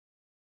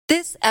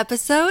This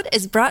episode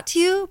is brought to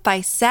you by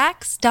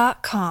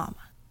Sax.com.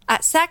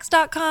 At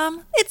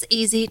Sax.com, it's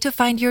easy to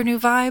find your new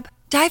vibe.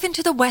 Dive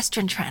into the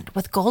Western trend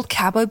with gold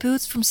cowboy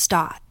boots from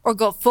Stott, or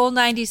go full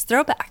 90s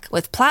throwback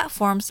with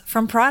platforms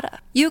from Prada.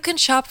 You can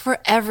shop for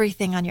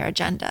everything on your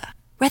agenda,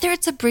 whether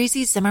it's a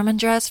breezy Zimmermann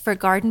dress for a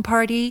garden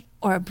party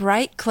or a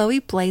bright Chloe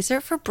blazer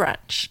for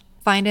brunch.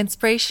 Find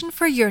inspiration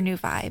for your new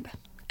vibe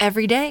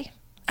every day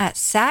at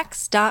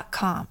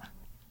Sax.com.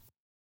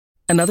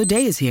 Another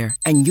day is here,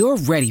 and you're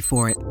ready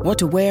for it. What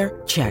to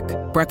wear? Check.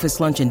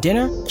 Breakfast, lunch, and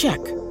dinner?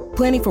 Check.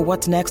 Planning for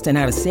what's next and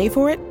how to save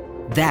for it?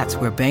 That's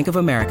where Bank of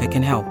America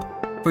can help.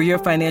 For your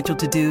financial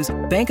to-dos,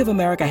 Bank of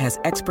America has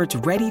experts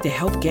ready to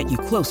help get you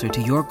closer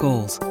to your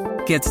goals.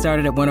 Get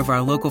started at one of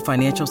our local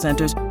financial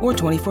centers or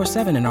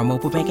 24/7 in our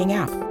mobile banking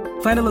app.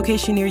 Find a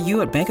location near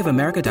you at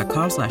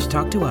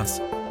bankofamerica.com/talktous.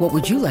 What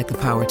would you like the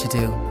power to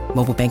do?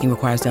 Mobile banking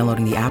requires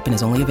downloading the app and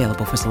is only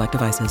available for select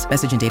devices.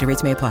 Message and data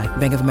rates may apply.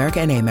 Bank of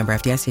America N.A., member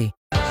FDIC.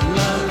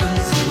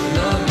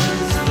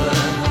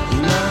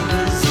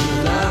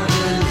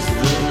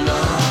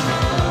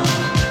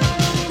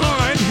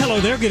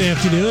 There, good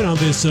afternoon on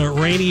this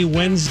rainy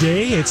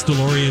Wednesday. It's the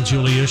Lori and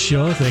Julia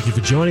Show. Thank you for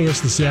joining us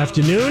this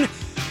afternoon.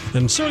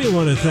 And certainly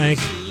want to thank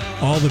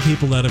all the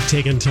people that have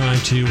taken time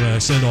to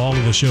send all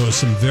of the shows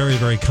some very,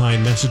 very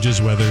kind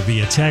messages, whether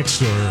via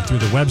text or through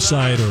the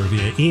website or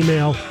via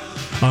email.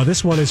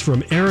 This one is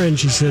from Erin.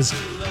 She says,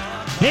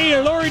 "Hey,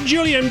 Lori,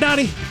 Julia, and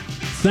Dottie.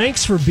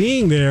 Thanks for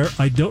being there.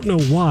 I don't know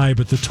why,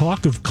 but the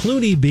talk of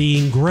Clooney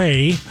being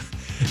gray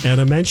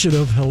and a mention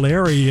of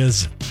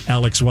Hilarious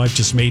Alex's wife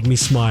just made me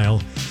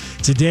smile.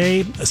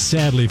 Today,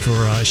 sadly,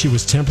 she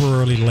was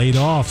temporarily laid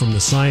off from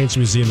the Science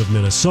Museum of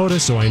Minnesota,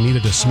 so I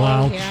needed a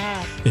smile. Oh,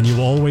 yeah. And you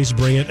always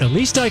bring it. At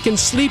least I can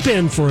sleep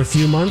in for a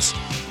few months.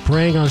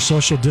 Praying our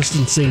social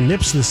distancing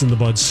nips this in the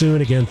bud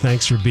soon. Again,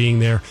 thanks for being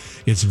there.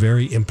 It's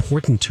very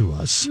important to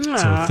us. So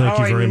thank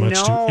you very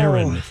much to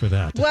Erin for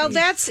that. Well,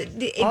 that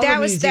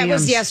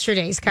was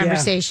yesterday's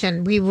conversation.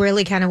 Yeah. We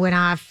really kind of went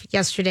off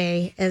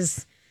yesterday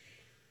as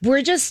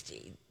we're just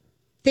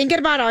thinking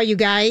about all you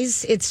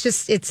guys. It's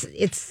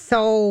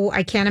so,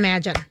 I can't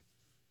imagine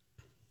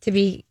to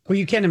be. Well,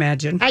 you can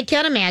imagine. I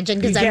can't imagine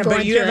because I'm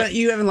going through it.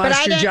 You haven't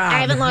lost your job. I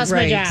haven't lost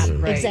my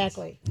job.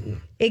 Right.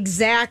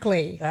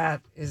 Exactly.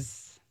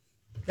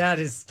 That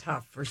is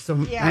tough for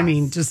some. Yes. I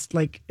mean, it's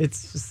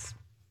just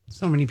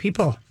so many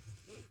people.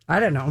 I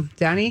don't know.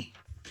 Danny,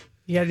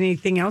 you got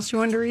anything else you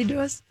wanted to read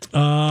to us?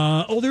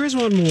 There is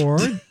one more.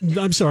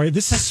 I'm sorry.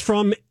 This is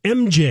from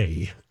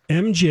MJ.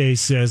 MJ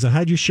says, I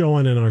had your show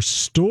on in our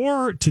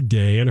store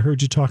today and I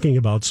heard you talking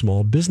about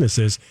small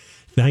businesses.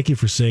 Thank you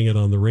for saying it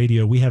on the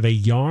radio. We have a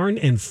yarn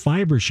and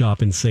fiber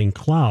shop in St.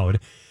 Cloud,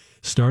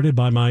 started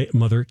by my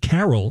mother,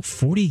 Carol,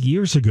 40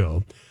 years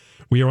ago.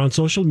 We are on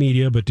social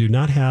media, but do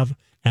not have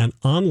an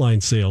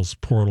online sales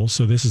portal,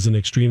 so this is an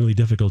extremely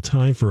difficult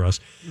time for us.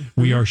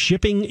 Mm-hmm. We are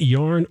shipping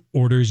yarn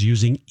orders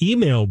using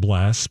email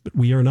blasts, but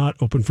we are not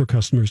open for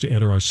customers to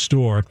enter our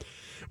store.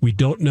 We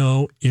don't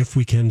know if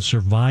we can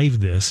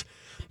survive this.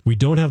 We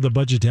don't have the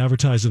budget to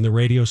advertise on the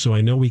radio, so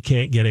I know we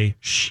can't get a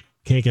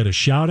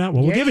shout out.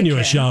 Well, we're giving you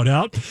a shout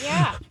out.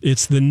 Yeah.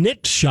 It's the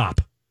Knit Shop.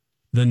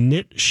 The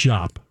Knit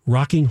Shop,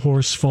 Rocking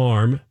Horse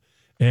Farm.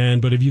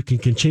 But if you can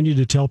continue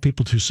to tell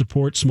people to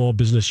support small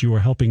business, you are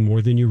helping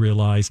more than you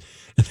realize.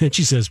 And then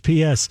she says,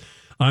 P.S.,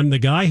 I'm the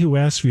guy who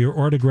asks for your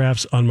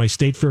autographs on my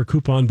State Fair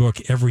coupon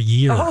book every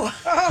year.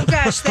 Oh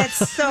gosh,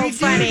 that's so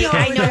funny.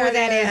 I know where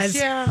that is.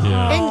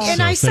 Yeah.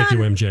 And I saw thank you,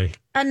 MJ.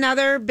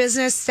 Another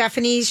business,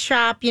 Stephanie's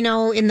shop, in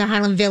the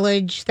Highland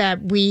Village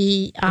that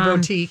we...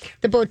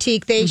 The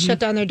boutique. They shut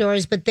down their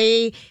doors, but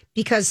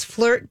because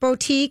Flirt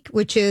Boutique,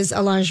 which is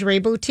a lingerie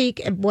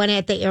boutique, one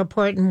at the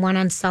airport and one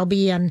on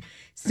Selby and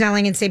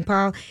Snelling and St.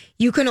 Paul,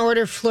 you can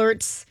order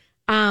Flirt's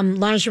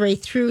lingerie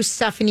through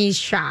Stephanie's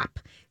shop.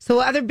 So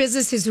other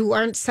businesses who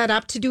aren't set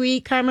up to do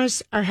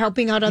e-commerce are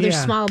helping out other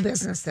small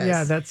businesses.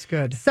 Yeah, that's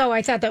good. So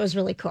I thought that was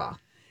really cool.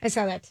 I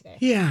saw that today.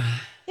 Yeah.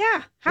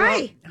 Yeah.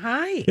 Hi. Well,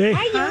 hi.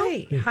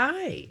 Hey.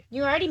 Hi.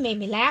 You already made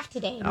me laugh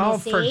today. Oh,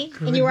 Missy. for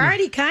goodness. And you were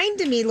already kind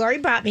to me. Lori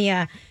bought me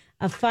a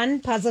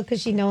fun puzzle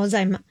because she knows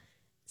I'm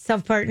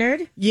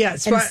self-partnered.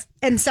 Yes.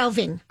 And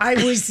selfing. I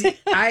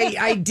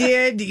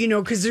did,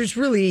 because there's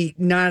really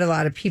not a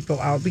lot of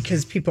people out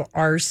because people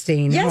are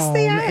staying home. Yes,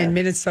 they are. And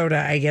Minnesota,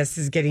 I guess,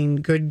 is getting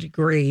good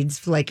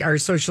grades, like our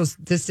social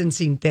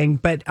distancing thing.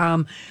 But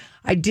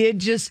I did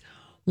just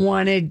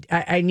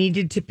I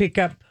needed to pick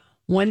up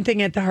one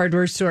thing at the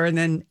hardware store and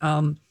then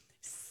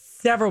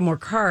several more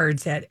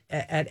cards at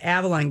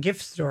Avalon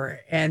Gift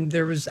Store. And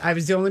I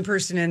was the only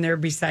person in there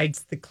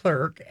besides the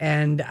clerk.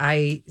 And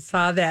I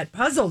saw that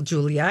puzzle,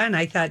 Julia, and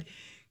I thought,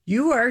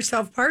 you are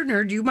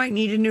self-partnered. You might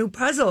need a new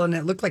puzzle. And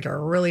it looked like a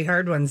really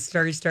hard one.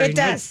 Starting. It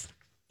does.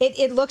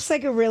 It looks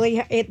like a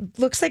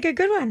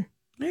good one.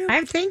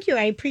 Yeah. Thank you.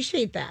 I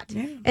appreciate that.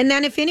 Yeah. And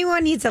then if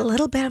anyone needs a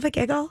little bit of a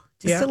giggle,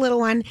 just a little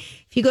one,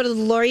 if you go to the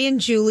Lori and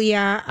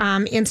Julia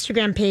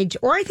Instagram page,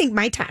 or I think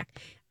My Talk,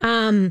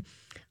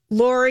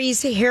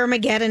 Lori's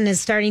Hairmageddon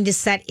is starting to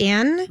set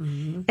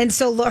in. And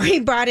so Lori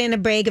brought in a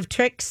bag of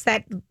tricks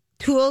that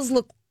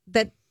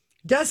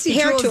Dusty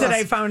hair tools tools that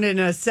I found in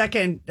a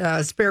second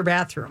spare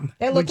bathroom.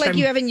 They look like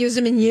you haven't used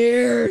them in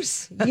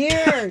years.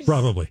 Years.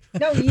 Probably.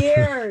 No,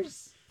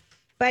 years.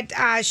 But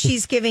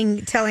she's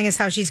telling us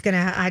how she's going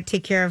to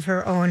take care of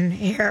her own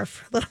hair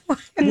for a little while.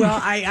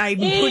 Well, I'm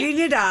putting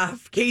it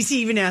off. Casey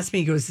even asked me,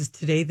 he goes, is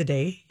today the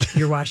day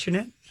you're washing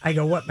it? I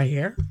go, what, my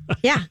hair?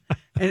 Yeah.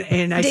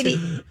 And I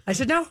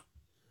said, no.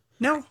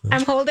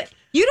 I'm holding.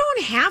 You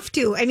don't have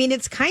to. I mean,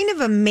 it's kind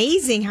of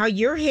amazing how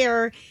your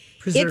hair...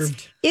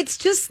 Preserved. It's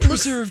just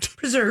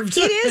Preserved.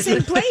 It is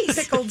in place.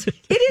 Pickled.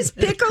 It is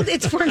pickled.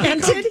 It's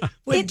fermented.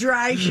 With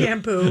dry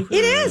shampoo.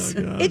 It is.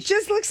 It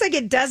just looks like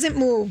it doesn't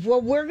move.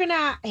 Well, we're going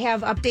to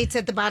have updates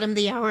at the bottom of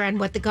the hour on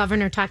what the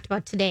governor talked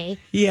about today.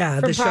 Yeah.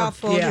 From Paul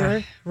Folger.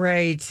 Yeah,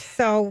 right.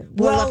 So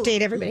we'll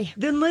update everybody.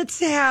 Then let's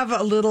have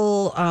a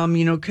little,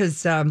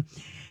 because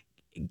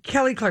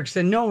Kelly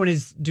Clarkson, no one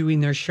is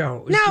doing their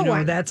shows. No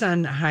one. That's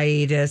on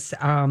hiatus.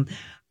 I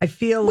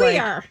feel We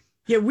like... are.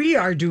 Yeah, we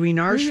are doing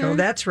our show.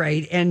 That's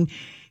right. And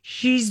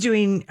she's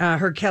doing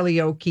her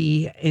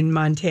karaoke in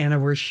Montana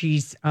where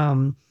she's,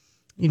 doing...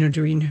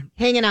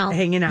 Hanging out.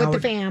 With the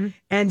fam.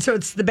 And so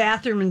it's the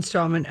bathroom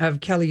installment of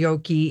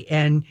karaoke,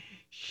 and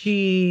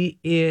she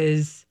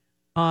is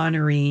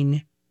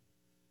honoring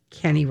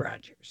Kenny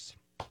Rogers.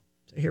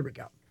 So here we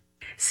go.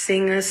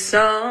 Sing a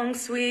song,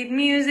 sweet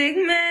music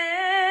man,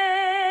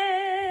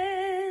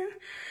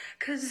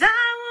 'cause I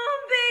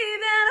won't be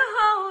there to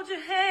hold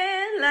your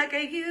hand like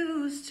I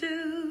used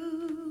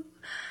to.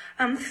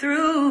 I'm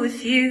through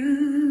with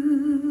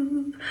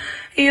you.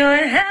 You're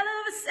a hell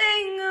of a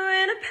singer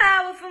and a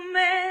powerful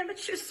man,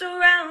 but you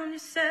surround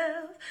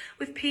yourself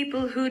with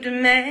people who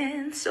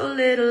demand so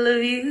little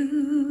of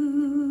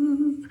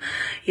you.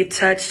 You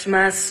touched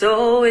my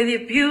soul with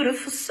your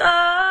beautiful song.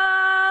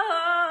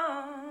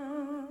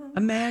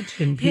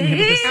 Imagine being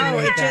able to sing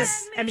like that.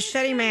 I'm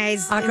shutting my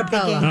eyes.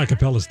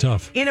 Acapella's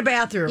tough. In a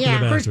bathroom.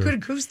 Yeah. Of course, good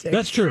acoustic.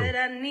 That's true.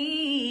 I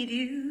need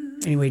you.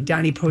 Anyway,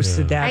 Donnie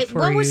posted that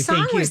for you. What song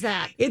Thank you. was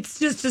that? It's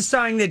just a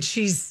song that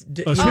she's...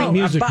 Sweet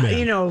Music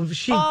Man.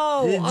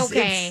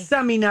 Okay. It's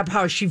summing up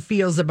how she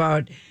feels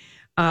about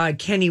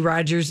Kenny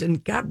Rogers.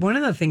 And God, one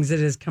of the things that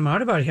has come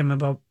out about him,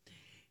 about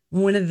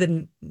one of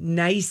the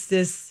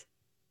nicest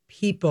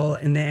people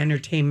in the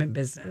entertainment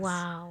business.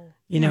 Wow.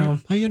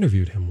 I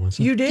interviewed him once.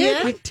 You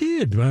did? I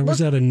did. I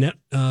was at a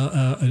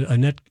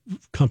net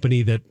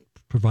company that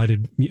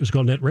provided. It was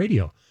called Net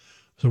Radio,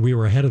 so we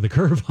were ahead of the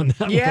curve on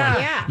that. Yeah.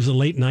 one. It was the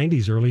late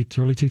 '90s, early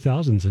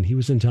 2000s, and he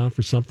was in town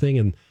for something,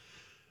 and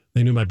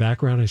they knew my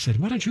background. I said,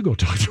 "Why don't you go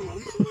talk to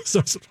him?" So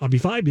I said, I'll be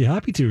fine. Be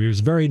happy to. He was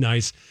very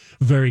nice,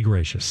 very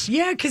gracious.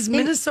 Yeah, because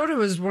Minnesota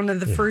was one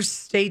of the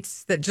first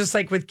states that, just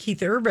like with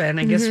Keith Urban,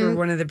 I guess we're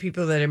one of the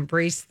people that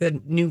embraced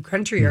the new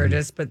country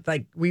artists. But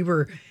like we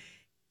were.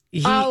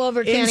 All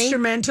over Kenny.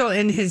 Instrumental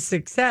in his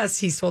success.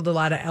 He sold a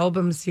lot of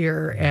albums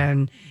here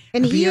and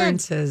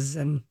appearances.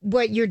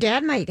 What your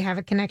dad might have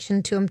a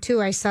connection to him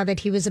too. I saw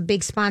that he was a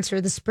big sponsor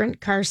of the Sprint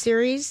car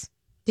series.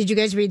 Did you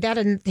guys read that?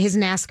 And his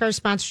NASCAR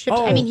sponsorship?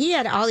 Oh. I mean, he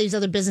had all these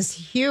other business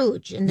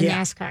huge in the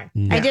NASCAR.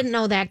 Yeah. I didn't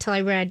know that till I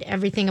read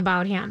everything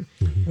about him.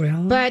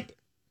 Well, But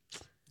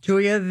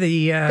Julia,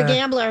 the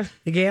gambler.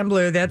 The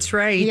gambler, that's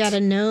right. You got to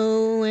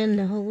know when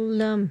to hold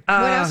them. What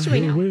else do we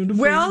know?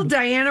 Well,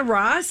 Diana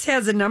Ross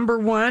has a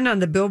 #1 on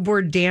the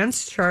Billboard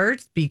dance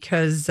chart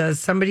because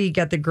somebody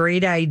got the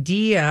great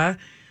idea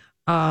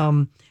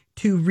to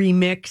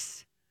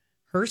remix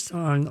her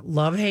song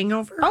 "Love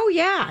Hangover." Oh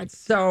yeah,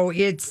 so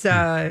it's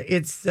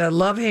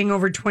 "Love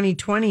Hangover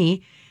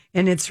 2020,"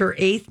 and it's her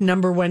 8th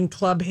 #1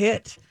 club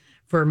hit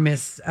for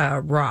Miss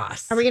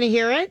Ross. Are we going to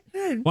hear it?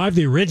 Well, I have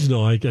the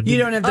original. You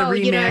don't have the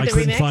remix. You don't have I the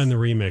couldn't remix? find the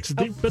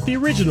remix, but the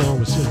original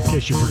was, in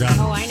case you forgot.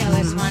 Oh, I know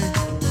this one.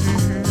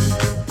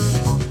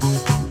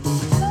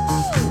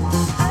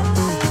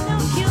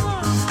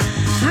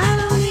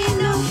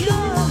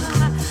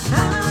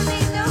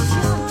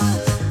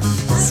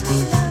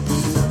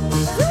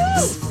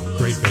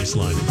 Great bass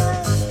line.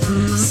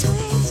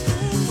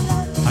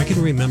 I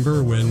can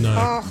remember when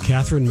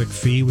Catherine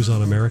McPhee was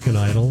on American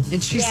Idol,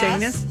 And she sang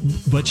this?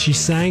 but she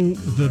sang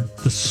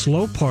the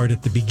slow part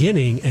at the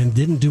beginning and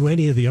didn't do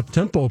any of the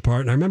up-tempo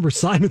part. And I remember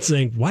Simon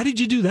saying, "Why did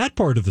you do that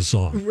part of the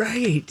song?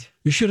 Right.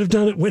 You should have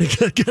done it when it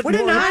got What a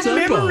more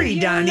up-tempo." non-memory,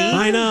 Donnie.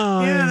 I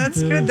know. Yeah,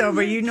 that's good, though,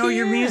 but you know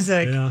your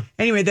music. Yeah.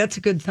 Anyway, that's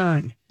a good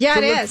song. Yeah,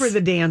 so it look is. for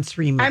the dance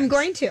remix. I'm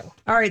going to.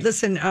 All right,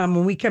 listen,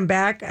 when we come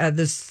back,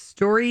 the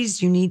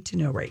stories you need to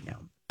know right now.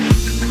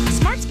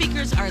 Smart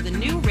speakers are the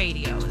new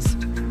radios,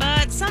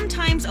 but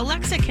sometimes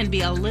Alexa can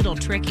be a little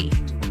tricky.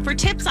 For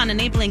tips on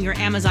enabling your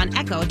Amazon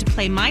Echo to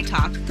play My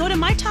Talk, go to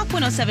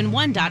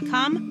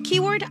mytalk1071.com,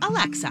 keyword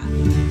Alexa.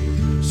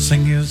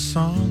 Sing your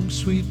song,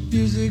 sweet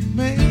music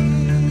man.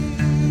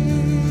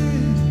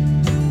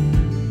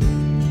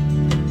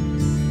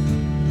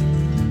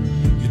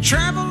 You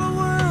travel the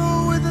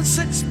world with a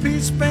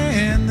 6-piece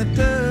band that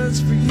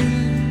does for you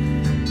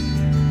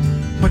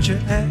what you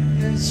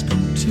ask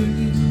them to.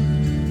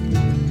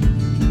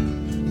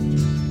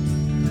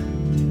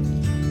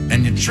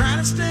 You try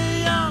to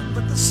stay young,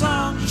 but the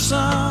songs you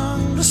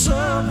sung to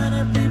so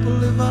many people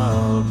have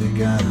all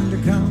begun to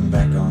come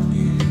back on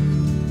you.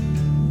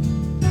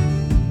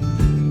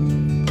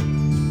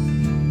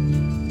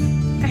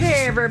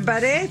 Hey,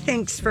 everybody.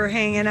 Thanks for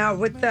hanging out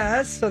with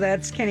us. So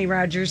that's Kenny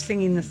Rogers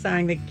singing the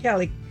song that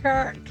Kelly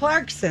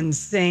Clarkson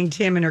sang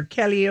to him in her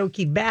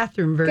karaoke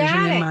bathroom version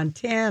in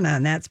Montana,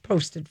 and that's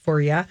posted for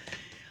you.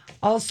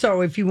 Also,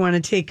 if you want to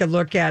take a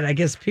look at, I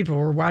guess people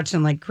were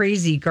watching like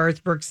crazy,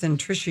 Garth Brooks and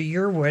Trisha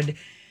Yearwood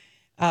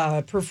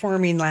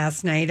performing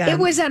last night. It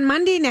was on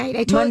Monday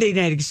night. Monday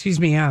night, excuse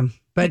me.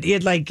 But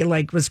it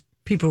was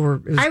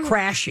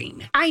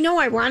crashing. I know.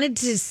 I wanted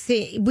to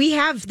see. We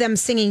have them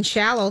singing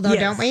 "Shallow," though,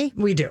 don't we?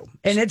 We do,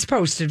 and it's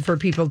posted for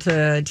people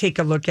to take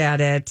a look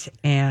at it.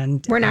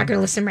 And we're not going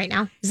to listen right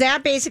now. Is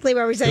that basically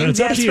what we're saying?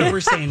 That's what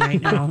we're saying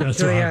right now.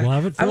 That's right. We'll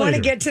have it for I want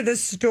to later. get to the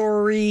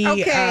story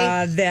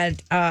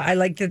that I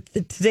like that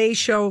the Today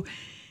Show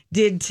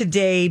did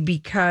today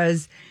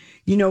because,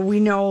 we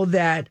know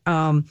that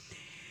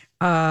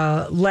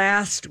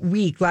last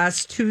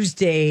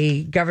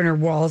Tuesday, Governor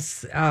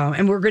Walz,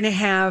 and we're going to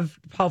have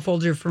Paul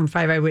Folger from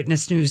 5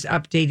 Eyewitness News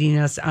updating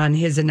us on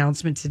his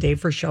announcement today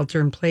for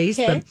shelter in place.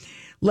 Okay. But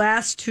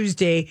last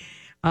Tuesday,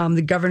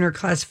 the governor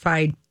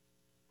classified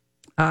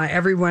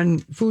everyone,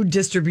 food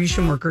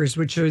distribution workers,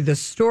 which are the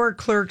store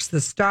clerks,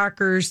 the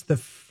stockers, the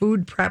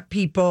food prep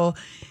people,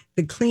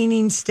 the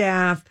cleaning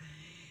staff,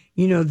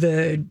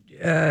 the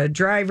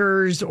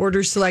drivers,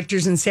 order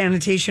selectors, and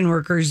sanitation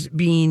workers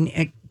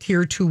being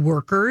Tier 2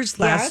 workers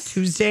last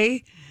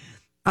Tuesday,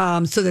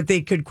 so that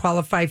they could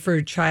qualify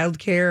for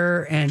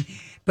childcare.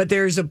 But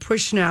there's a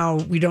push now.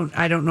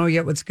 I don't know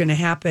yet what's going to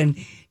happen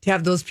to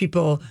have those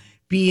people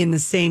be in the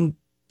same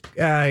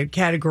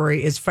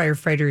category as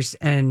firefighters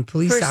and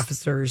police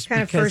officers,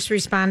 kind of first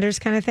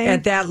responders, kind of thing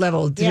at that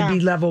level to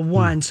be level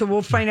 1. So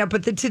we'll find out.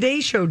 But the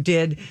Today Show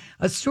did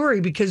a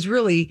story because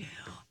really,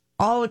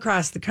 all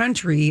across the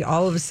country,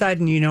 all of a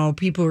sudden,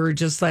 people were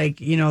just like,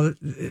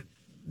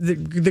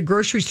 the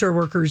grocery store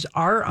workers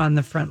are on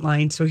the front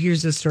line. So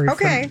here's a story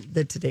from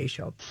the Today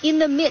Show. In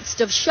the midst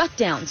of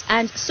shutdowns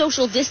and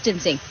social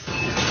distancing,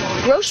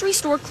 grocery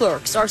store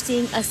clerks are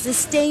seeing a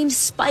sustained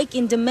spike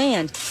in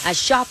demand as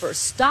shoppers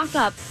stock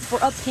up for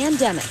a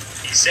pandemic.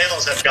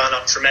 Sales have gone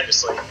up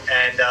tremendously,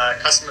 and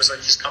customers are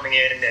just coming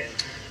in and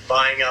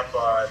buying up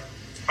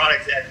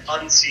product at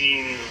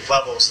unseen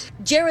levels.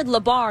 Jared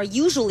Labar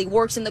usually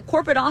works in the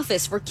corporate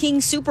office for King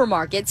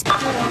Supermarkets,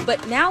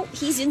 but now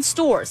he's in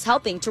stores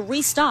helping to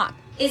restock.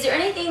 Is there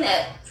anything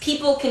that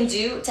people can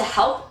do to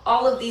help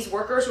all of these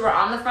workers who are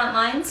on the front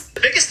lines?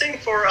 The biggest thing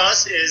for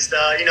us is,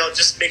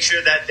 just make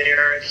sure that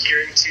they're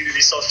adhering to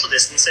the social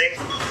distancing.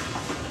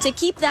 To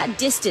keep that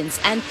distance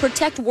and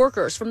protect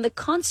workers from the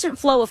constant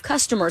flow of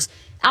customers,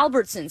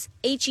 Albertsons,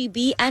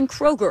 H-E-B, and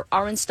Kroger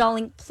are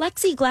installing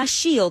plexiglass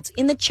shields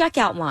in the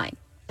checkout line.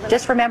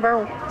 Just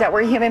remember that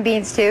we're human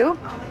beings too,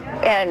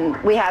 and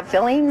we have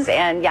feelings,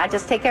 and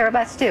just take care of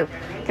us too,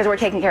 because we're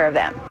taking care of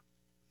them.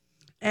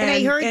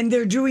 And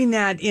they're doing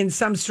that in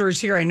some stores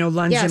here. I know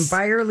Lunch and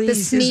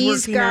Byerly's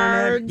is working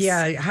on it.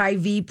 Yeah,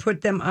 Hy-Vee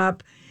put them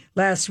up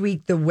last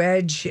week. The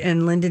Wedge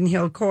and Linden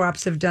Hill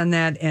Co-ops have done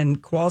that,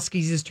 and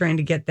Kowalski's is trying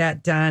to get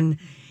that done.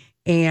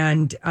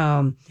 And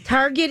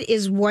Target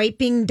is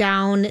wiping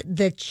down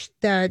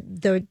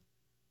the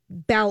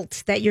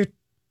belt that your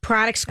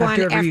products go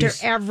on after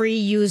every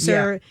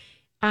user.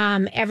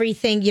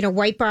 Everything,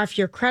 wipe off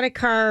your credit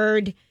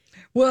card.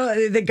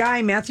 Well, the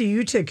guy,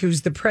 Matthew Utic,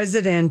 who's the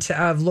president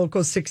of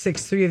Local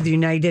 663 of the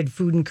United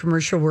Food and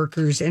Commercial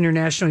Workers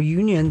International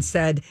Union,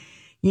 said,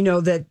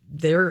 that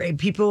there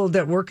people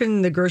that work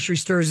in the grocery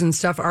stores and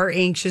stuff are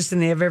anxious,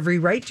 and they have every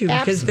right to,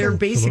 because they're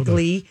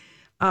basically,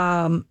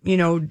 hand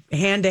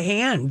to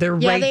hand. They're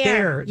right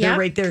there. They're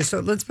right there. So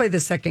let's play the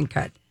second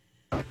cut.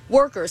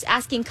 Workers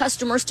asking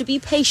customers to be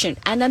patient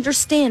and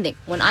understanding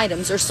when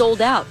items are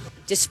sold out.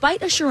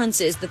 Despite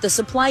assurances that the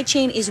supply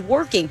chain is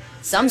working,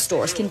 some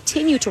stores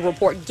continue to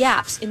report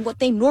gaps in what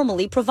they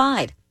normally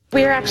provide.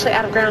 We're actually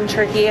out of ground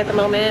turkey at the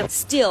moment.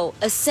 Still,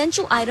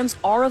 essential items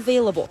are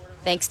available,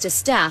 thanks to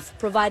staff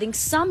providing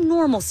some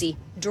normalcy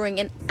during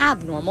an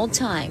abnormal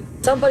time.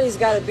 Somebody's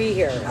got to be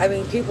here.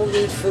 People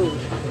need food.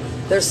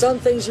 There's some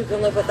things you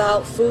can live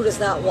without. Food is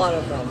not one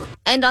of them.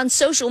 And on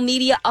social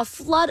media, a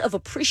flood of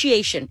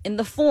appreciation in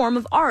the form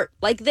of art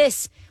like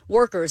this.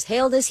 Workers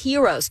hailed as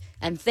heroes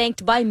and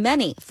thanked by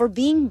many for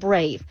being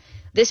brave.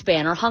 This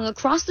banner hung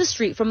across the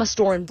street from a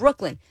store in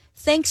Brooklyn.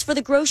 Thanks for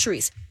the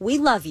groceries. We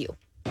love you.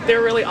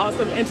 They're really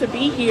awesome. And to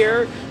be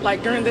here,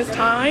 during this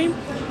time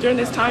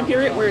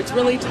period where it's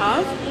really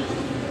tough,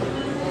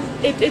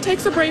 it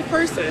takes a brave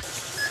person.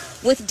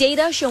 With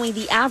data showing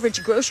the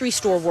average grocery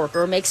store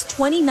worker makes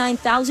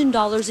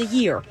 $29,000 a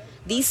year,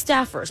 these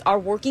staffers are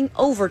working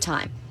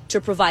overtime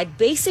to provide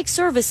basic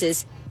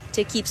services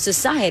to keep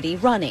society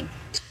running.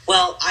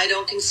 Well, I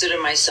don't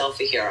consider myself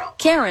a hero.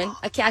 Karen,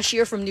 a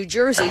cashier from New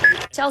Jersey,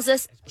 tells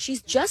us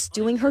she's just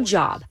doing her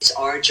job. It's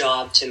our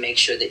job to make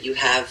sure that you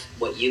have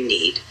what you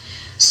need.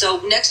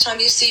 So next time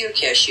you see your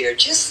cashier,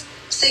 just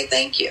say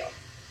thank you.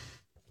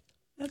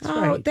 That's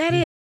right. That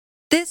is.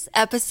 This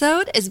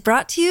episode is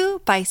brought to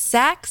you by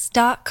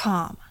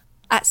Sax.com.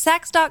 At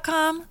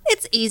Sax.com,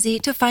 it's easy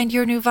to find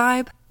your new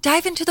vibe.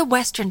 Dive into the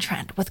Western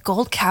trend with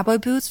gold cowboy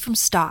boots from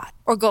Stott,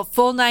 or go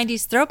full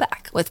 90s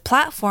throwback with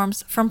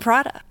platforms from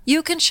Prada.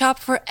 You can shop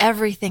for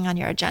everything on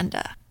your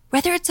agenda,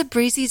 whether it's a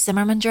breezy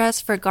Zimmermann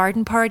dress for a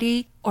garden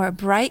party or a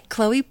bright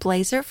Chloe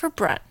blazer for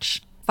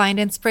brunch. Find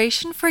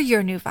inspiration for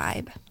your new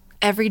vibe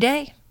every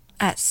day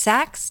at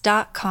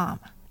Sax.com.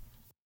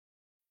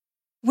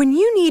 When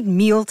you need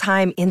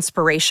mealtime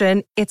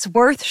inspiration, it's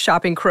worth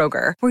shopping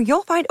Kroger, where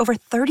you'll find over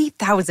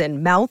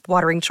 30,000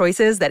 mouth-watering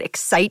choices that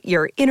excite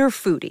your inner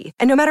foodie.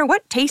 And no matter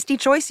what tasty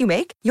choice you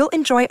make, you'll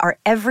enjoy our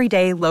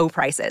everyday low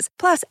prices,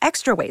 plus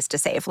extra ways to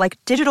save, like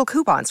digital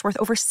coupons worth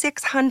over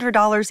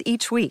 $600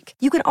 each week.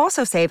 You can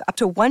also save up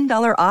to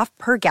 $1 off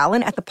per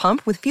gallon at the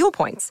pump with fuel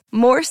points.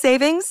 More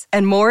savings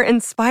and more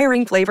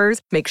inspiring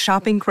flavors make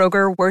shopping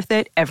Kroger worth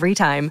it every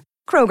time.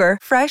 Kroger,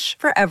 fresh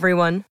for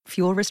everyone.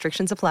 Fuel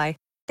restrictions apply.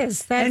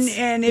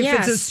 And if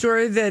it's a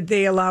store that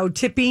they allow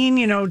tipping,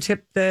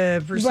 tip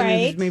the person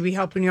who's maybe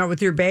helping you out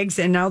with your bags.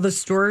 And now the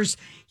stores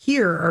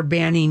here are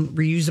banning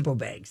reusable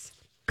bags.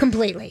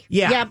 Completely.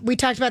 Yeah. We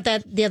talked about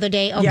that the other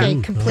day.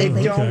 Okay,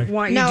 completely. They don't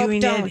want you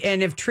doing it.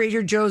 And if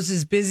Trader Joe's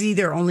is busy,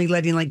 they're only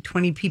letting like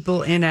 20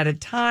 people in at a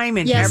time.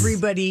 And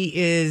everybody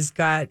is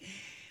got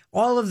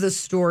all of the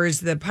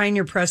stores. The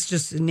Pioneer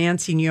Press,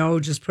 Nancy Nyo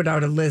just put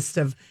out a list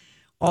of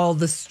all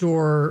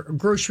the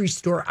grocery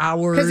store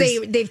hours.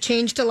 Because they've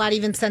changed a lot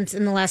even since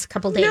in the last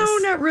couple days. No,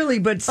 not really.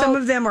 But some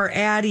of them are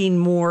adding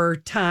more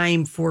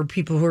time for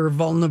people who are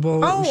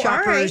vulnerable,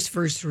 shoppers,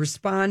 first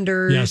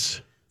responders.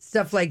 Yes.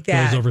 Stuff like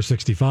that. Those over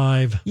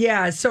 65.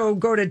 Yeah. So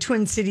go to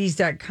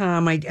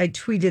twincities.com. I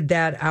tweeted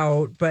that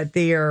out, but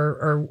they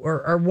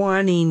are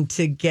wanting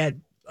to get,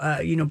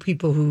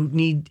 people who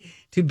need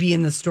to be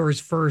in the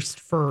stores first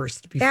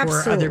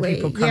before other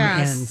people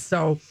come in.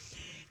 So...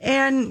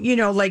 And,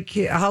 like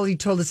Holly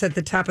told us at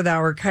the top of the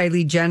hour,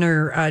 Kylie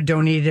Jenner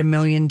donated $1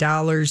 million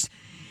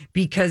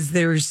because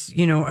there's,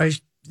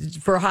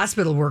 for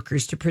hospital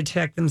workers to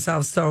protect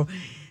themselves. So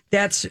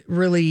that's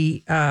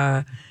really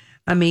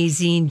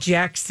amazing.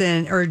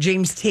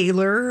 James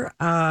Taylor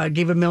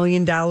gave $1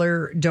 million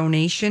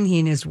donation, he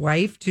and his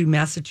wife, to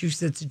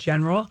Massachusetts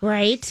General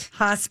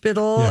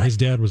Hospital. Yeah, his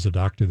dad was a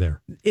doctor there.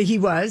 He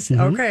was?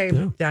 Mm-hmm. Okay.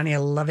 Yeah. Donnie, I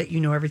love it.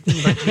 You know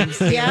everything about James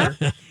Taylor.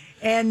 Yeah.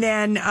 And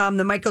then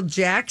the Michael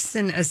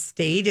Jackson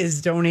estate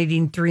is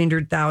donating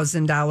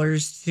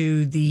 $300,000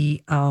 to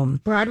the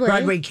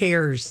Broadway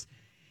Cares.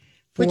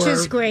 Which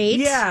is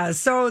great. Yeah.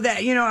 So that,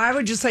 I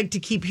would just like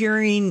to keep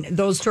hearing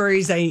those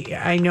stories.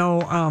 I know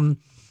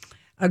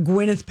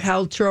Gwyneth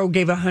Paltrow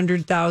gave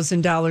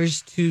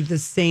 $100,000 to the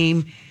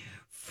same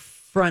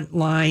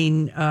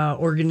frontline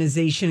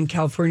organization in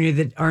California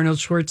that Arnold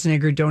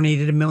Schwarzenegger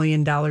donated $1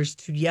 million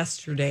to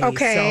yesterday.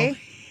 Okay. So,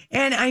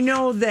 and I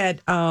know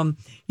that,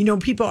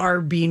 people are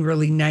being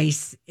really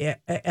nice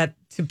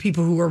to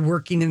people who are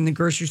working in the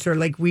grocery store.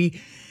 Like,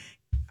 we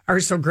are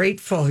so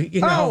grateful,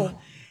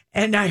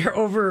 And I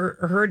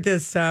overheard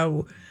this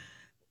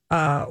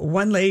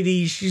one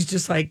lady, she's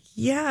just like,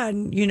 yeah, I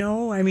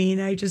never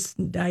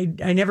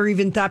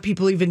even thought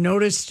people even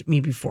noticed me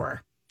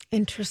before.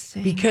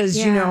 Interesting. Because,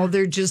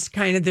 they're just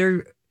kind of,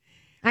 they're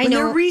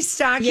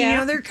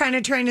restocking, they're kind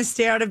of trying to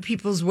stay out of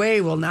people's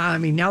way. Well,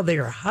 now they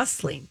are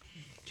hustling.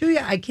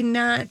 Julia, I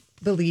cannot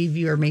believe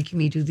you are making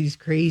me do these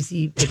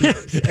crazy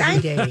videos every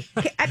day.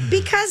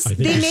 Because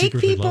they make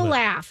people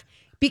laugh.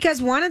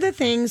 Because one of the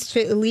things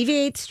to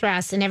alleviate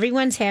stress, and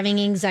everyone's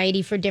having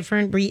anxiety for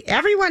different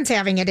everyone's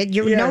having it.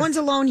 No one's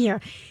alone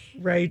here.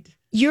 Right.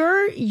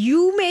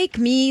 You make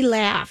me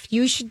laugh.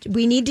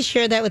 We need to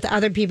share that with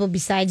other people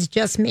besides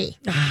just me.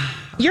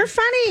 You're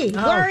funny,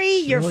 Lori.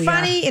 You're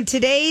funny in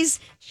today's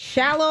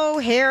shallow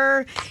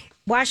hair.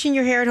 Washing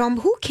your hair at home,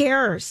 who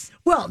cares?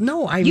 Well,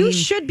 no, you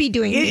should be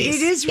doing it.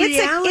 It is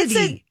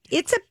reality.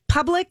 It's a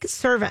public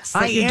service.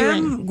 I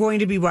am going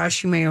to be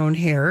washing my own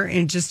hair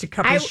in just a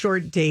couple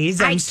short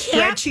days. I'm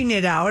stretching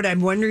it out. I'm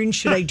wondering,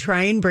 should I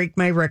try and break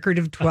my record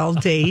of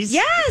 12 days?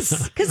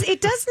 Yes, because it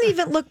doesn't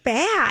even look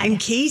bad. And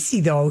Casey,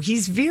 though,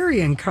 he's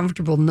very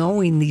uncomfortable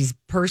knowing these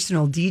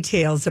personal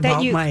details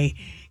about my...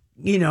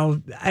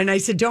 and I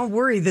said, don't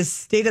worry, the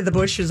state of the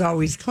bush is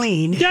always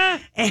clean. Yeah.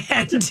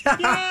 And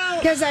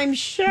because I'm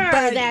sure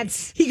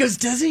he goes,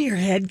 doesn't your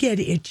head get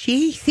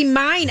itchy? See,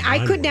 mine,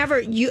 I could never,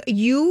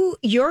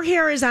 your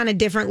hair is on a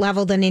different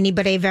level than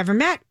anybody I've ever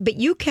met, but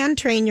you can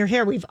train your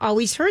hair. We've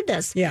always heard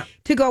this. Yeah.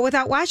 To go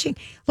without washing.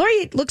 Lori,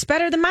 it looks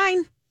better than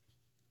mine.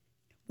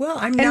 Well,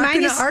 I'm not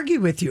going to argue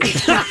with you.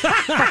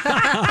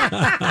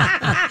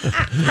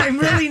 I'm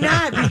really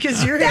not,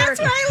 because your hair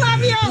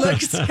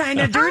looks kind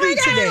of dirty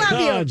today.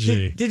 I love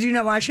you. Did you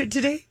not wash it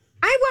today?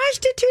 I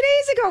washed it 2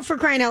 days ago, for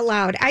crying out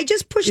loud. I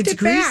just pushed it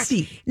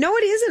greasy. back. No,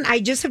 it isn't. I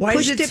just have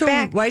pushed it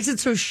back. Why is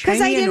it so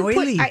shiny and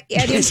oily? I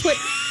didn't put...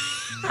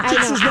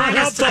 This is not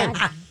helpful.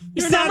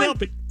 You're not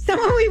helping.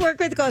 Someone we work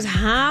with goes,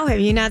 "How have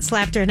you not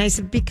slapped her?" And I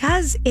said,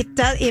 "Because it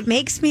does. It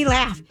makes me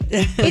laugh.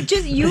 It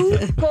just you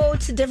go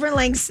to different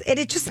lengths, and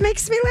it just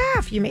makes me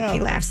laugh. You make me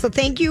laugh. So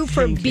thank you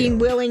for being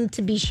willing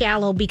to be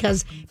shallow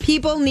because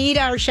people need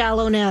our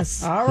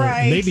shallowness. All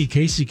right. Maybe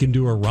Casey can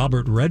do a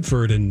Robert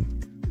Redford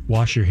and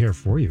wash your hair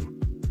for you.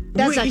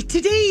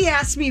 Today he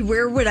asked me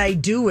where would I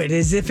do it,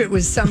 as if it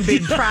was some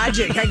big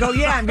project. I go,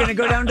 I'm going to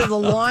go down to the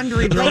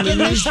laundry room like in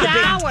the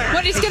shower.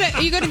 What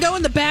are you going to go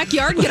in the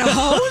backyard and get a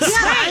hose?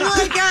 I'm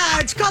like,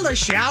 it's called a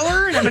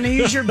shower, and I'm going to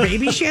use your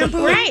baby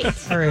shampoo. Right.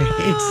 All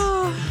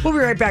right. We'll be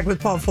right back with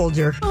Paul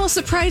Folger. Oh,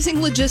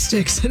 surprising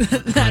logistics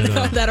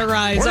that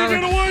arise. Where are you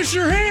going to wash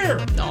your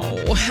hair?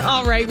 No.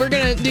 All right, we're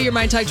going to do your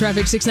Mind Talk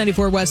traffic.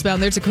 694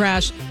 westbound. There's a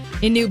crash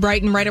in New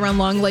Brighton, right around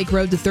Long Lake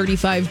Road to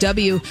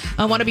 35W.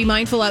 I want to be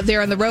mindful out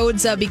there on the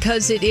roads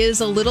because it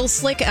is a little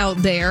slick out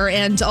there.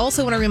 And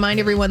also want to remind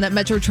everyone that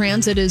Metro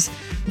Transit is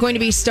going to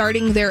be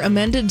starting their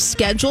amended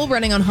schedule,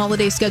 running on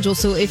holiday schedule.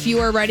 So if you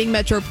are riding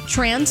Metro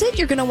Transit,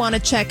 you're going to want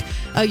to check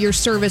your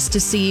service to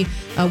see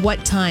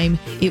what time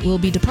it will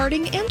be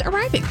departing and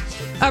arriving.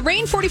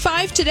 Rain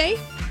 45 today.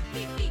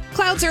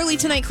 Clouds early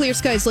tonight, clear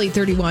skies late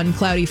 31,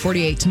 cloudy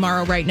 48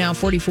 tomorrow, right now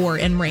 44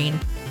 and rain.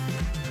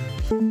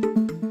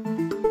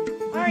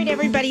 All right,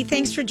 everybody,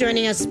 thanks for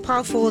joining us.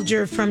 Paul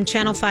Folger from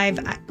Channel 5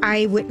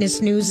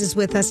 Eyewitness News is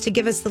with us to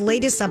give us the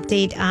latest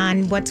update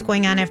on what's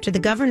going on after the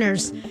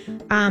governor's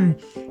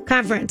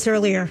conference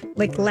earlier,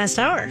 like the last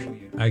hour.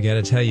 I got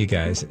to tell you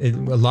guys, a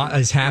lot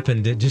has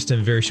happened just in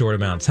a very short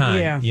amount of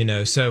time.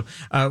 Yeah. So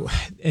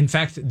in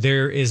fact,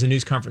 there is a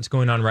news conference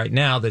going on right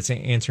now that's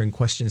answering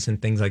questions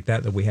and things like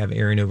that we have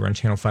airing over on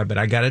Channel 5. But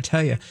I got to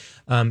tell you,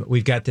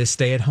 we've got this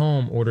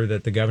stay-at-home order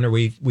that the governor,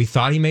 we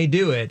thought he may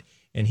do it,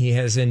 and he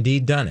has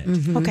indeed done it.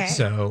 Mm-hmm. Okay.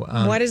 So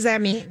what does that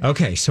mean?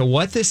 Okay. So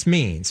what this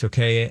means,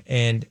 okay,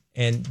 and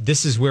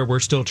this is where we're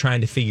still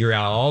trying to figure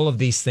out all of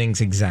these things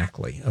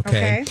exactly.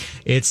 Okay.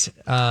 It's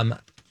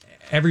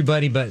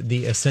everybody but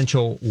the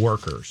essential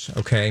workers.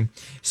 Okay.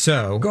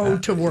 So go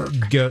to work.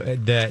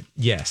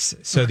 Yes.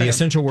 So the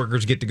essential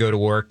workers get to go to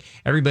work.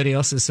 Everybody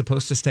else is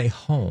supposed to stay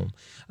home.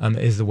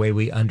 Is the way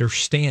we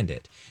understand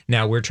it.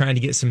 Now, we're trying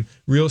to get some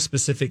real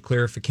specific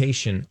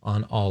clarification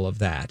on all of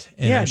that.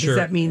 And I'm sure, does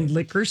that mean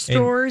liquor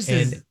stores?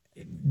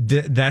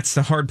 That's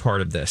the hard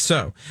part of this.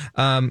 So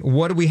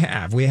what do we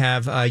have? We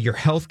have your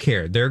health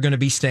care. They're going to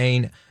be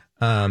staying,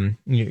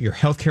 your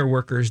healthcare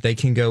workers, they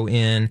can go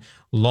in.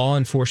 Law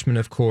enforcement,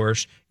 of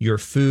course, your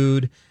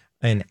food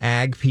and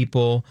ag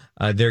people,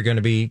 they're going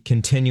to be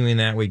continuing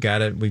that. We've got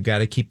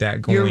to keep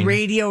that going. Your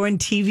radio and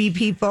TV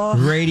people,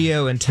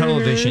 radio and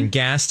television,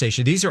 gas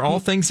station. These are all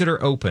things that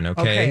are open.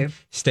 Okay.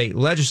 State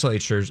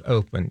legislatures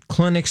open,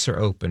 clinics are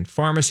open,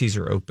 pharmacies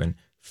are open,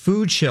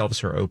 food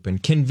shelves are open,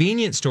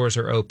 convenience stores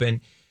are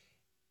open,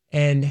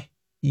 and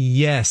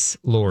yes,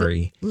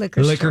 Lori,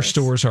 liquor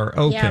stores are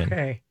open.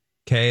 Yeah.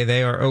 Okay,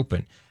 they are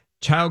open.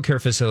 Childcare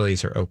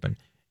facilities are open.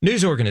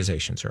 News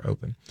organizations are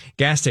open.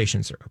 Gas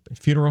stations are open.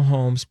 Funeral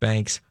homes,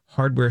 banks,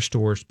 hardware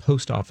stores,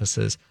 post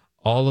offices,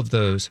 all of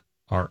those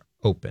are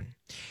open.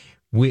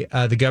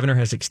 The governor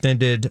has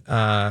extended...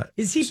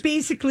 Is he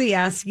basically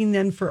asking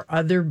then for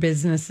other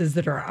businesses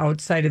that are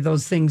outside of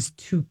those things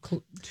to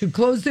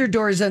close their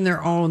doors on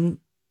their own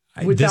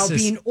without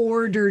being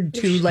ordered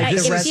to, like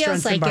the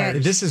restaurants and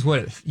bars? This is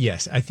what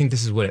I think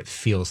this is what it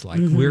feels like.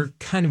 Mm-hmm. We're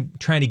kind of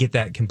trying to get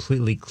that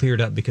completely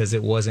cleared up because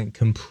it wasn't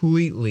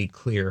completely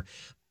clear.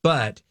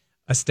 But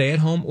a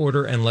stay-at-home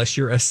order, unless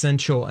you're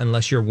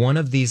one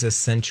of these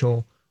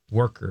essential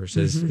workers,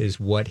 is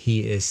what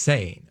he is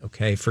saying,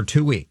 okay, for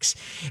 2 weeks.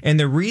 And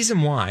the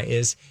reason why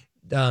is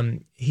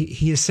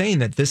he is saying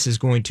that this is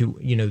going to,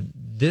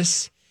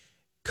 this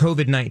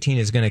COVID-19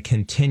 is going to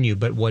continue,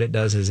 but what it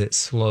does is it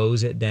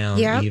slows it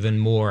down even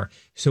more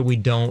so we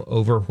don't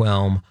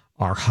overwhelm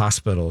our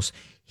hospitals.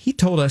 He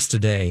told us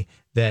today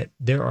that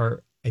there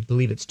are, I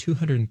believe it's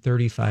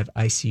 235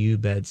 ICU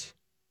beds.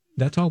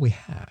 That's all we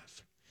have.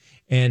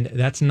 And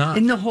that's not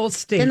in the whole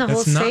state.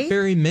 That's not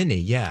very many.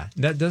 Yeah,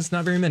 that's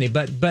not very many.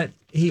 But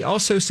he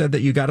also said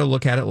that you got to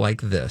look at it like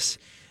this.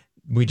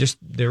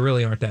 There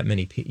really aren't that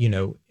many.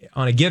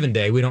 On a given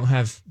day, we don't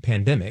have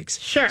pandemics.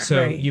 Sure.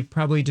 So you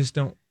probably just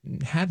don't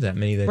have that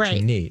many that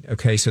you need.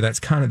 Okay, so that's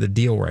kind of the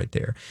deal right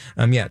there.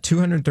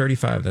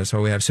 235. That's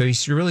all we have. So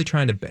he's really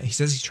trying to. He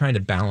says he's trying to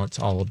balance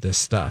all of this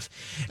stuff.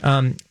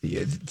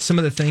 Some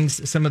of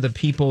the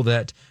people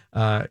that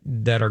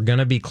are going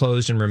to be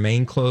closed and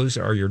remain closed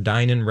are your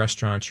dine-in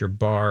restaurants, your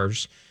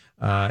bars,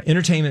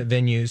 entertainment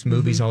venues,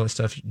 movies, all that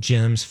stuff,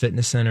 gyms,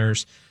 fitness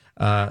centers,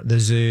 the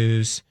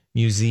zoos,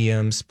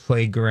 museums,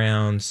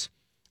 playgrounds,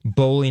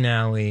 bowling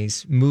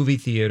alleys, movie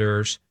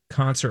theaters,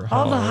 concert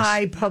halls. All the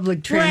high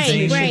public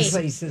transportation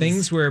places.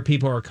 Things where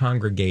people are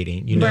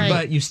congregating,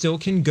 but you still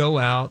can go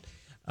out,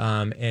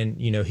 and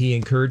he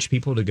encouraged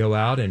people to go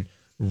out and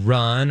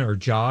run or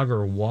jog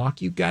or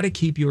walk. You've got to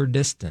keep your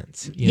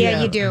distance.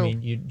 You do. I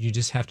mean, you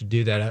just have to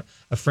do that.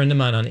 A friend of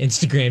mine on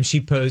Instagram, she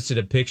posted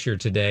a picture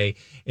today,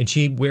 and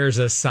she wears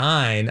a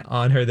sign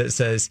on her that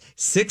says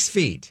 6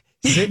 feet.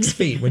 6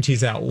 feet when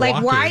she's out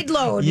Like walking. wide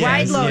load,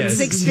 6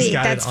 He's feet.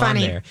 got That's it on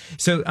funny. there.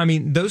 So, I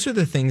mean, those are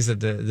the things that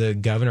the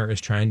governor is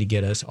trying to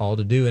get us all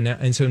to do.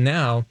 And so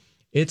now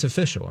it's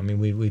official. I mean,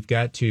 we've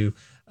got to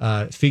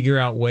figure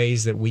out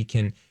ways that we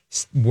can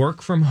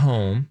work from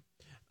home,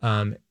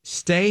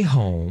 stay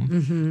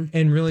home,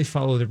 and really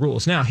follow the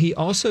rules. Now, he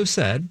also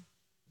said,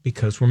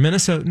 because we're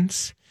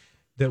Minnesotans,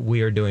 that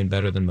we are doing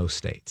better than most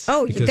states.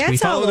 Oh, because that's we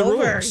follow all the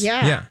over. rules.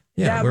 Yeah.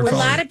 Yeah, A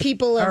lot of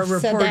people are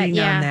have said reporting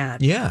that, on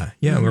that. Yeah,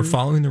 we're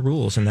following the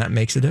rules, and that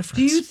makes a difference.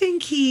 Do you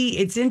think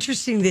it's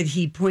interesting that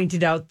he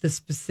pointed out the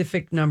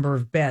specific number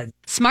of beds?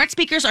 Smart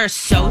speakers are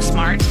so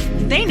smart,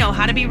 they know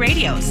how to be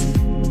radios.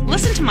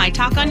 Listen to My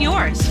Talk on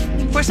yours.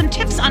 For some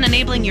tips on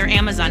enabling your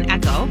Amazon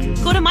Echo,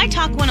 go to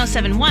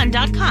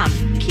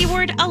mytalk1071.com.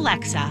 Keyword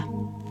Alexa.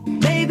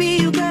 Baby,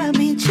 you got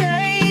me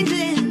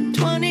changing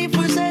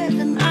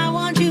 24/7. I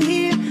want you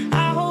here.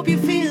 I hope you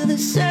feel the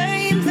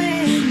same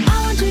thing.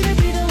 I want you to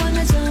be the one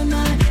that's on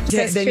my.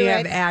 Then you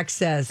have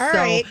access. All so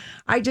right.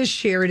 I just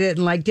shared it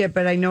and liked it,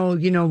 but I know,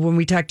 when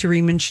we talked to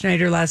Riemann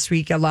Schneider last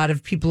week, a lot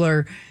of people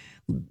are,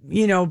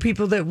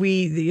 people that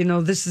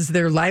this is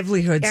their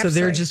livelihood. So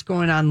they're Absolutely. just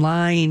going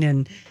online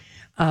and,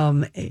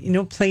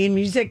 playing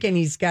music. And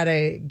he's got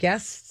a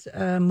guest,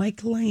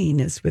 Mike Lane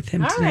is with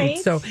him All tonight. right.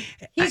 So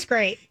He's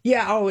great.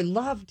 yeah. Oh, I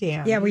loved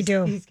him. Yeah, we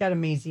do. He's got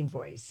amazing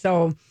voice.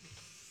 So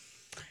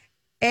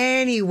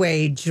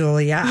anyway,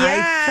 Julia,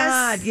 Yes.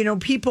 I thought,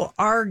 people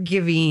are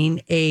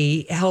giving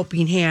a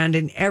helping hand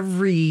in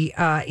every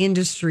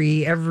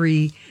industry,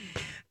 every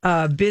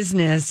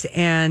business.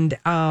 And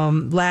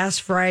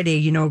last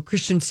Friday,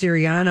 Christian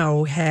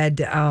Siriano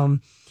had,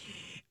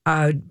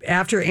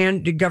 after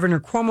Governor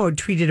Cuomo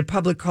tweeted a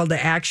public call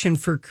to action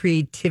for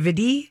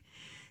creativity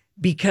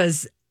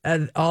because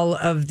of all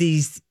of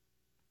these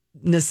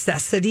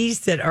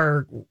necessities that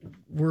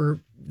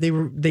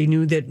they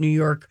knew that New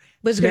York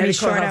Was gonna be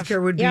medical short of.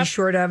 healthcare would Yep. be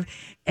short of.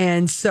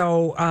 And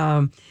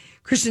so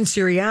Christian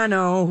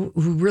Siriano,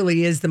 who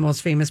really is the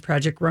most famous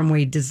Project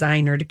Runway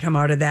designer to come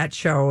out of that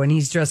show, and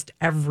he's dressed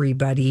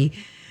everybody.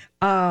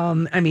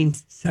 Celine,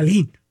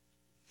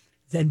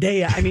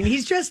 Zendaya.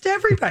 He's dressed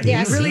everybody.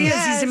 Yes, he really he is.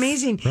 has. He's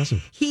amazing.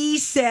 Impressive. He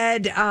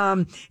said,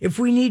 if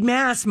we need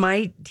masks,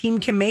 my team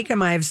can make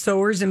them. I have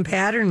sewers and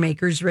pattern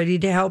makers ready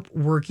to help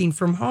working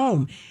from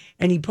home.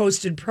 And he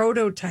posted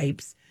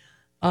prototypes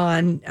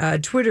on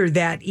Twitter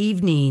that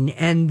evening.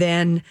 And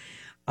then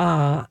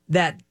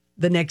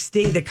the next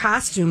day, the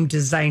Costume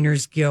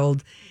Designers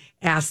Guild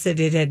asked that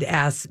it had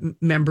asked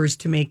members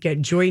to make a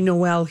Joy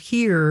Noel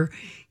here,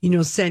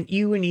 sent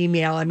you an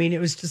email. It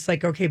was just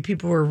like, okay,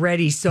 people were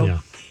ready. So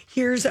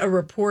here's a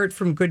report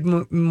from Good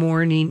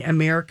Morning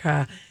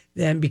America.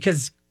 Then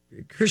because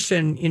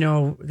Christian,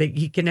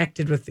 he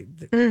connected with,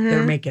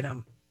 they're making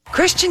them.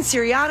 Christian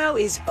Siriano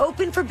is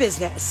open for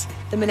business.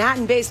 The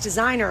Manhattan-based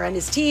designer and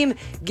his team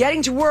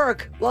getting to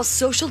work while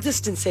social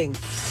distancing.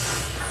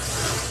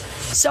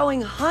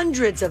 Sewing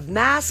hundreds of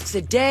masks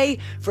a day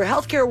for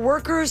healthcare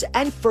workers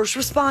and first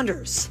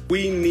responders.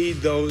 We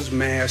need those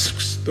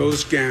masks,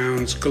 those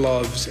gowns,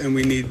 gloves, and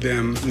we need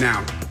them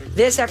now.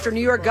 This after New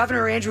York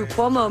Governor Andrew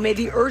Cuomo made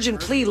the urgent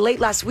plea late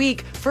last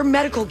week for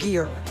medical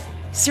gear.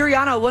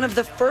 Siriano, one of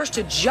the first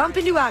to jump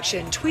into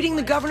action, tweeting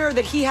the governor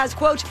that he has,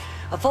 quote,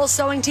 a full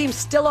sewing team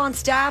still on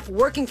staff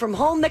working from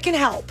home that can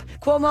help.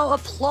 Cuomo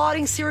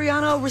applauding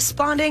Siriano,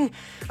 responding,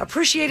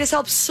 appreciate his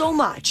help so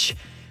much.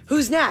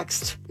 Who's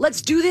next?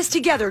 Let's do this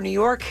together, New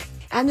York.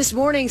 And this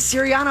morning,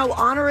 Siriano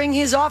honoring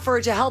his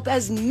offer to help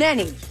as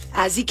many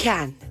as he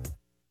can.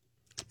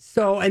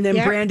 So, and then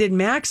Brandon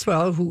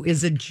Maxwell, who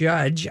is a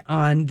judge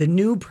on the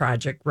new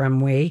Project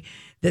Runway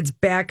that's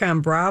back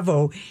on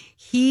Bravo,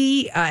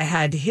 he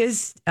had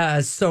his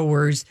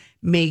sewers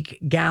make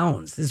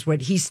gowns, is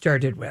what he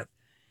started with.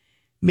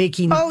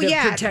 Making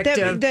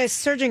protective... the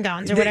surgeon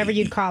gowns or whatever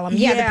you'd call them.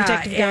 Yeah, the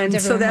protective gowns.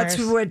 And so that's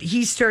what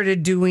he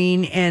started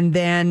doing. And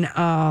then,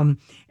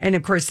 and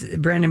of course,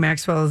 Brandon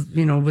Maxwell,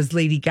 was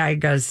Lady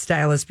Gaga's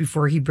stylist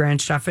before he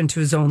branched off into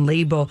his own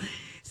label.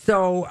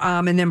 So,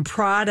 and then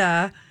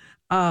Prada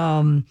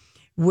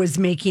was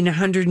making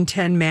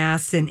 110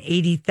 masks and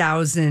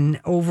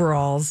 80,000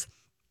 overalls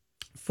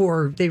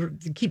they were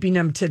keeping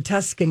them to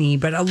Tuscany,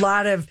 but a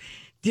lot of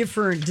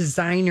different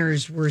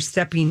designers were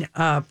stepping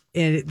up,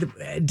 and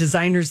the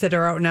designers that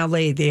are out in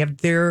LA, they have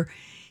their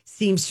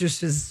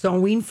seamstresses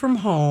sewing from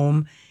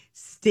home,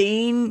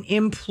 staying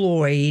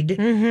employed,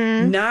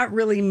 not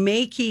really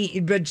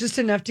making, but just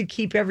enough to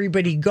keep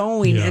everybody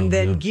going, and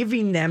then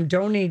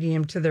donating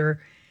them to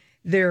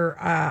their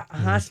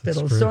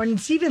hospitals. So, and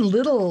it's even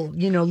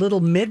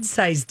little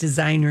mid-sized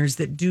designers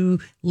that do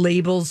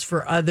labels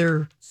for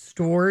other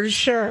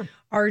stores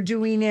are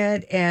doing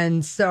it.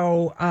 And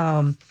so,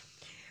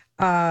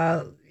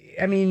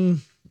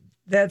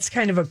 that's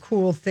kind of a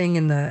cool thing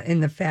in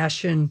the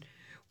fashion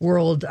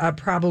world.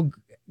 Prabal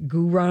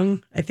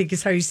Gurung, I think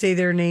is how you say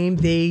their name.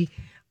 They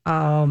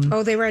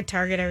they were at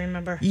Target, I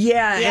remember.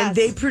 Yeah, Yes. and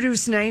they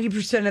produce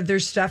 90% of their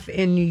stuff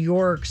in New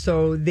York.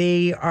 So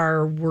they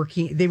were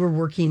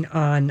working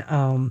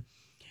on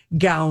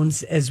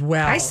gowns as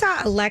well. I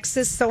saw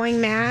Alexis sewing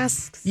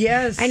masks.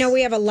 Yes. I know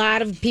we have a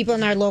lot of people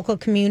in our local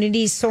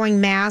communities sewing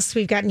masks.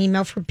 We've got an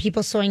email for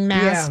people sewing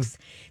masks.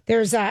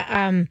 There's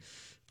a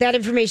that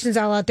information's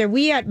all out there.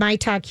 We at My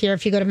Talk here,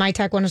 if you go to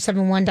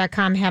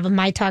mytalk1071.com, have a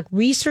My Talk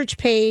research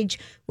page,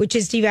 which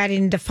is divided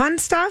into fun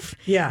stuff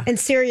and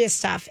serious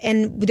stuff.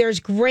 And there's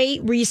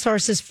great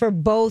resources for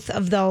both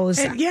of those.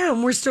 And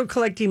and we're still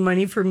collecting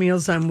money for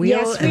Meals on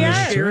Wheels and the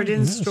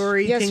Sheridan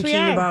story, thinking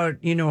about,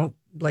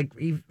 like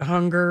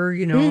hunger,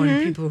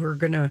 and people who are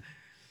going to.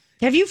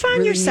 Have you found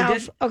really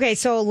yourself, okay,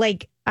 so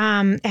like,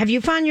 have you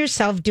found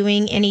yourself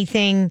doing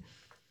anything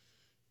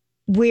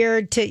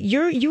weird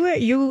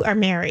you are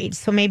married,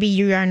 so maybe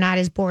you are not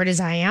as bored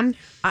as I am.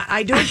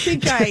 I don't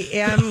think I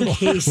am,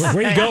 Casey.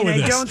 Where you going with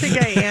this? I don't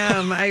think I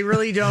am. I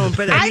really don't.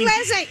 But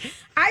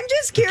I'm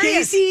just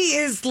curious. Casey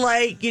is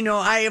like,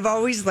 I have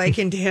always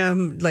likened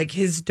him, like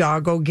his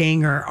doggo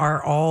gang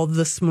are all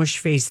the smush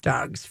face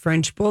dogs.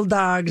 French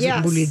bulldogs,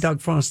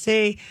 Bulldog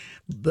Francais,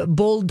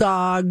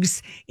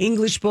 bulldogs,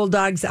 English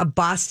bulldogs, a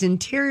Boston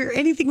Terrier,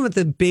 anything with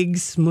a big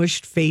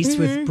smushed face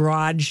with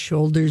broad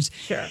shoulders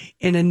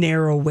and a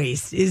narrow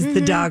waist is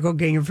the doggo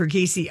ganger for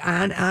Casey.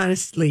 And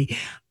honestly,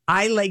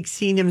 I like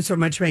seeing him so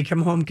much when I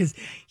come home because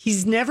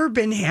he's never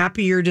been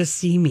happier to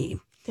see me.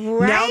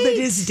 Right. Now that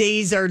his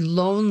days are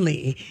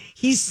lonely,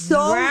 he's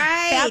so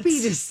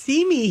happy to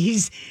see me.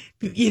 He's,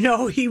 he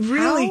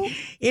really,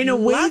 in a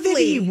way that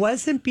he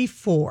wasn't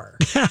before.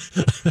 Well,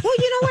 you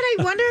know what? I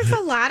wonder if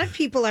a lot of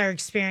people are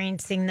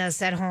experiencing this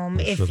at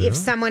home. If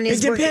someone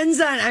is, it depends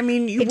on. I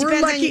mean,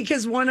 we're lucky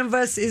because one of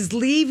us is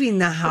leaving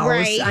the house.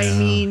 Right. I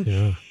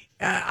mean,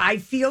 I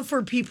feel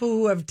for people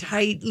who have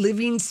tight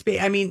living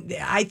space. I mean,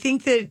 I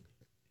think that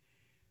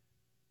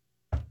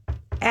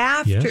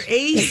after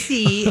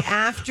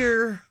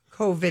after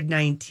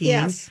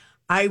COVID-19,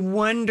 I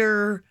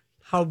wonder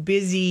how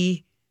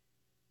busy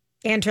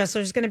Ann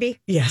Tressler is going to be.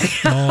 Yes.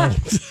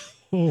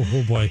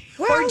 Oh boy.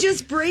 Or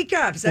just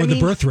breakups. Or the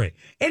birth rate.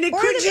 And it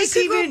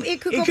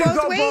could go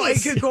both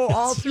ways. It could go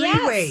all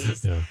three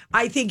ways. Yeah.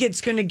 I think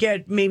it's going to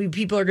get, maybe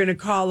people are going to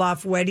call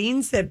off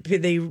weddings that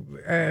they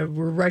were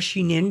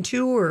rushing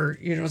into or,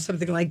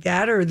 something like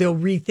that. Or they'll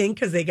rethink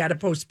because they got to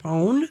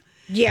postpone.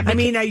 Yeah. I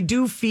mean, I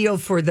do feel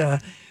for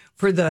the.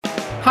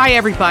 Hi,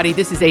 everybody.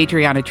 This is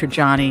Adriana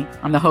Trajani.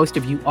 I'm the host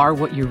of You Are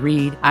What You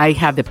Read. I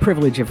have the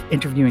privilege of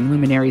interviewing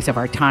luminaries of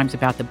our times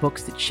about the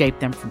books that shaped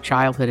them from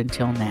childhood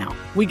until now.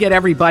 We get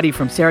everybody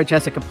from Sarah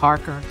Jessica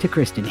Parker to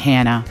Kristen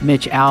Hanna,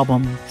 Mitch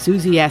Albom,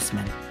 Susie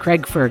Essman,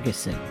 Craig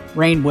Ferguson,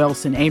 Rainn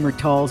Wilson, Amor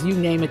Tolls, you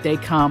name it, they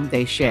come,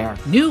 they share.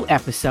 New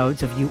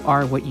episodes of You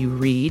Are What You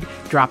Read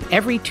drop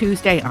every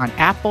Tuesday on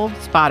Apple,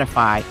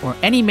 Spotify, or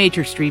any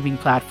major streaming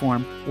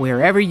platform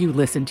wherever you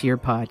listen to your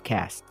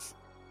podcasts.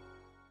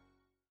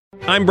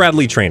 I'm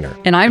Bradley Trainer.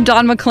 And I'm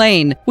Don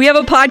McClain. We have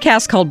a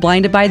podcast called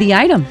Blinded by the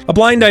Item. A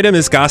blind item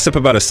is gossip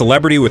about a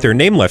celebrity with their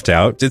name left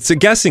out. It's a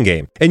guessing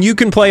game, and you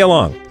can play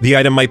along. The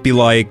item might be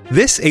like,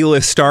 this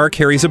A-list star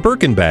carries a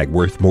Birkin bag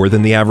worth more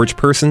than the average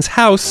person's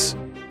house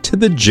to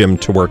the gym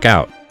to work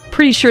out.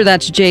 Pretty sure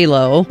that's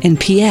J-Lo. And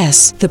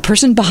P.S., the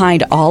person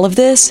behind all of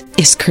this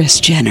is Kris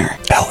Jenner,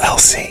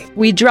 LLC.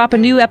 We drop a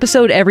new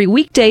episode every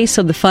weekday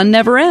so the fun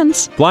never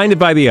ends. Blinded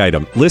by the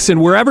Item. Listen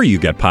wherever you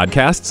get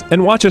podcasts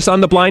and watch us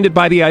on the Blinded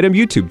by the Item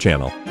YouTube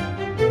channel.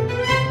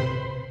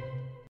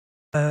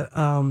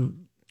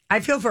 I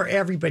feel for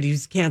everybody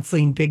who's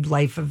canceling big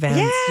life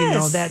events.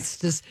 Yes. That's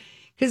just,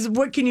 because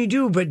what can you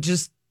do but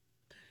just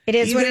it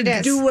is what it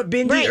is. Do what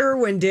Bindi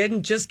Irwin did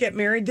and just get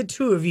married, the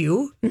two of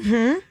you.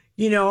 Mm-hmm.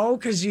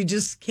 Because you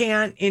just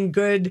can't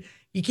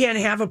you can't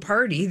have a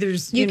party.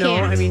 There's, you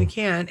can't have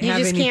anything. You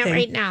just can't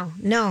right now.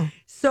 No.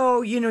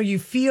 So, you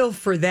feel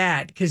for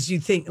that because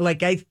you think,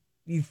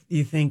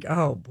 you think,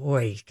 oh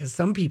boy, because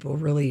some people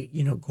really,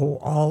 go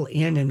all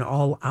in and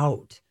all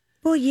out.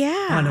 Well,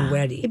 yeah. On a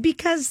wedding.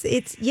 Because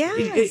it's,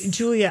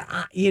 Julia,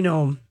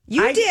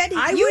 You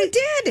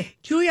did.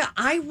 Julia,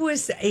 I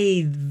was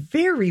a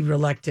very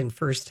reluctant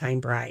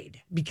first-time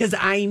bride because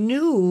I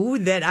knew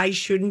that I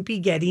shouldn't be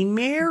getting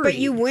married. But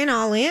you went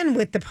all in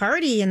with the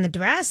party and the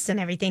dress and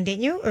everything,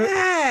 didn't you?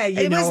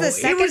 It was the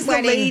second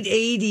wedding. The late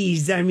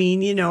 80s. I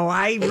mean,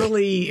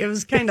 it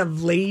was kind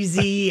of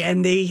lazy,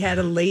 and they had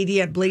a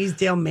lady at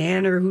Blaisdell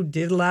Manor who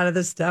did a lot of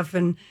the stuff,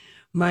 and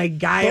my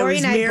guy I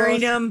was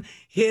marrying him,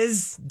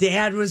 his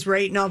dad was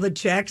writing all the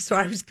checks, so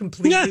I was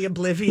completely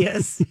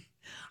oblivious.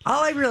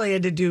 All I really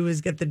had to do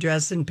was get the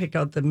dress and pick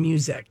out the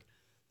music.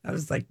 That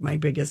was like my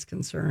biggest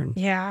concern.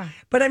 Yeah.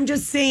 But I'm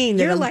just saying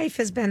your life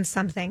has been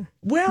something.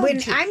 Well,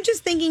 I'm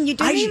just thinking you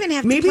didn't even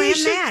have to plan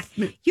that.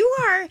 You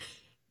are.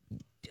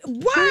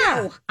 Wow.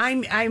 Yeah,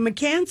 I'm a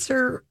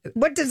Cancer.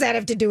 What does that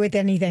have to do with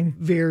anything?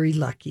 Very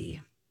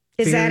lucky.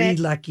 Is that it?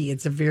 Lucky.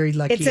 It's a very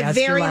lucky. It's a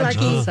very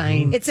lucky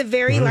sign. It's a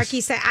very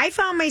lucky sign. I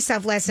found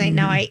myself last night.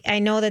 Now I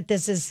know that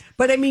this is.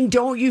 But I mean,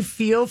 don't you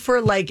feel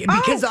for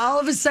because all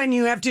of a sudden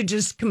you have to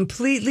just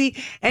completely,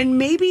 and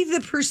maybe the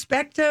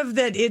perspective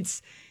that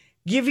it's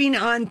giving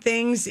on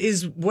things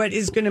is what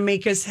is going to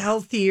make us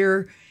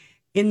healthier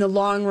in the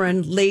long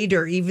run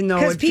later, even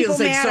though it feels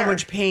like so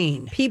much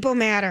pain. People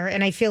matter,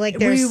 and I feel like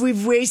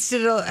we've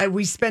wasted.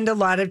 We spend a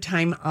lot of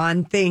time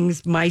on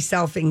things,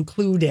 myself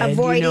included,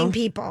 avoiding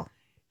people.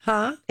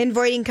 Huh?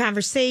 Avoiding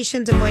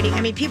conversations,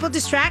 people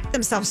distract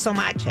themselves so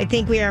much. I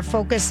think we are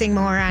focusing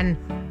more on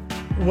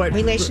what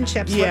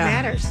relationships, what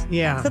matters.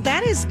 Yeah. So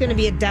that is going to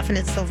be a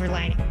definite silver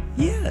lining.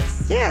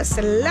 Yes. Yes.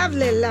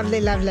 Lovely,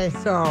 lovely, lovely.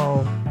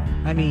 So,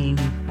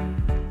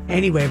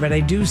 anyway, but I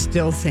do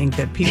still think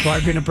that people are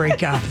going to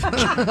break up.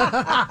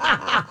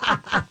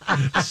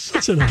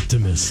 Such an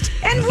optimist.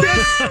 And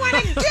I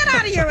want to get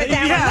out of here with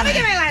that one. Let me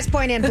get my last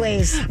point in,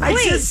 please.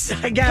 It's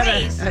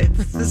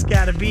just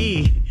gotta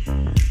be.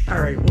 All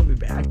right, we'll be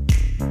back.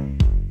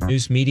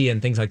 News media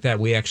and things like that,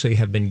 we actually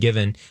have been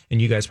given, and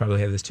you guys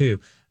probably have this too,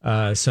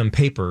 some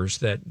papers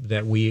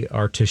that we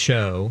are to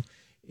show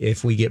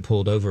if we get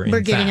pulled over.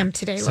 We're getting them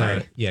today,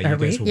 Lori. Yeah,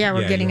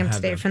 we're getting them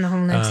today from the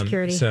Homeland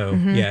Security.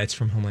 It's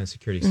from Homeland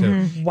Security.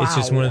 So it's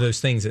just one of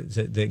those things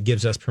that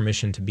gives us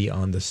permission to be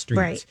on the streets.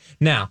 Right.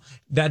 Now,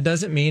 that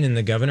doesn't mean, and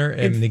the governor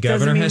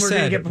has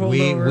said,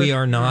 we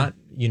are not,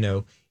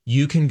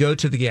 you can go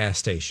to the gas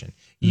station,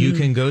 you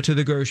can go to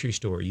the grocery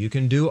store, you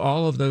can do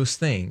all of those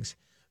things,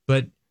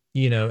 but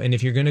and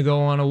if you're going to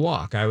go on a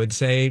walk, I would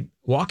say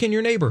walk in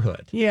your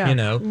neighborhood.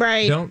 Yeah.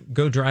 Right. Don't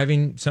go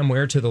driving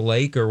somewhere to the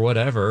lake or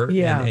whatever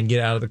and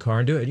get out of the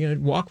car and do it.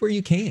 Walk where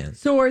you can.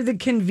 So are the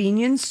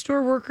convenience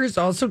store workers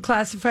also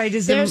classified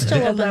as They're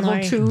still a level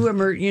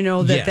 2,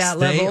 Yes, that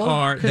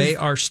level? They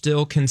are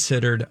still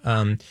considered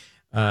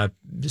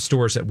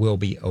stores that will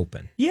be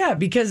open. Yeah,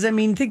 because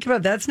think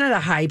about that's not a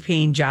high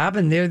paying job,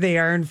 and there they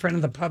are in front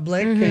of the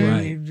public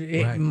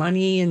and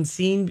money and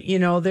seeing,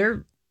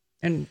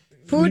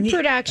 food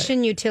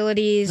production,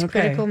 utilities,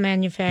 critical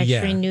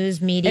manufacturing, news,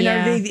 media.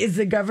 And is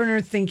the governor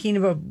thinking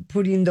about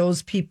putting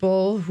those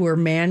people who are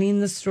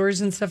manning the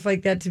stores and stuff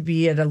like that to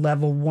be at a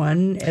level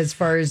 1 as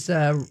far as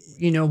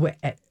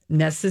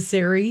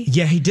necessary?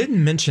 Yeah, he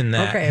didn't mention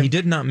that. Okay. He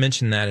did not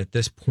mention that at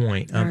this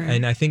point.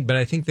 And I think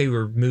they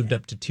were moved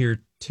up to tier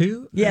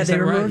 2. Yeah, they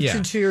were right? moved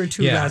to tier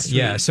 2 last week.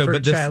 Yeah, so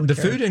but the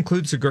food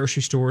includes the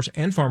grocery stores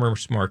and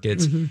farmers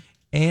markets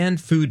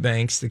and food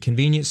banks, the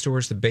convenience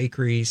stores, the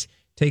bakeries,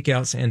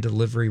 takeouts, and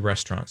delivery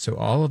restaurants. So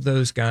all of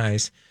those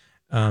guys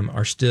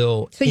are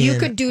still. So you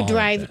could you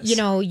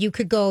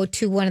could go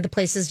to one of the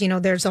places,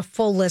 there's a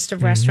full list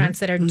of restaurants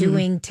that are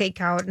doing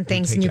takeout and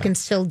things, and you can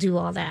still do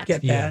all that.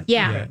 Get that.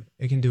 Yeah.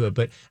 It can do it.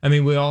 But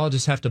we all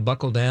just have to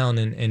buckle down.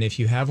 And if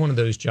you have one of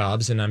those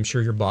jobs, and I'm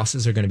sure your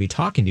bosses are going to be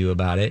talking to you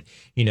about it,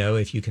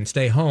 if you can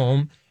stay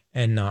home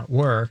and not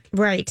work,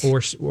 right,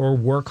 or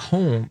work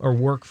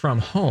from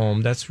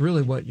home, that's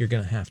really what you're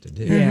going to have to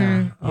do.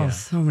 Yeah.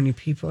 So many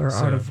people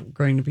are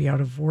going to be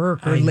out of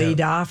work or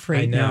laid off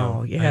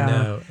now. Yeah, I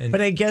know.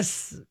 But I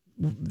guess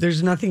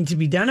there's nothing to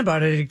be done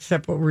about it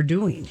except what we're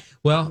doing.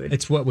 Well,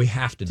 it's what we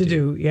have to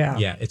do.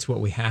 Yeah, it's what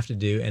we have to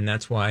do, and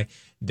that's why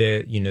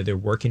they're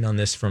working on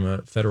this from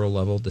a federal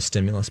level, the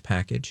stimulus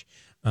package,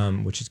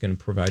 which is going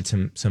to provide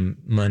some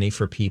money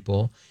for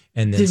people.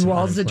 And then did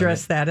Walz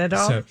address that at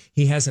all? So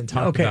he hasn't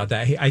talked about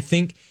that. I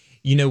think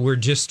we're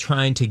just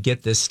trying to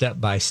get this step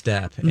by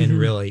step, and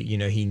really,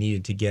 he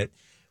needed to get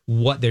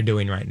what they're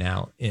doing right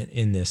now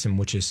in this, and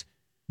which is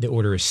the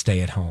order is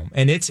stay at home.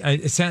 And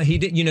he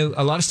did.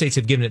 A lot of states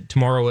have given it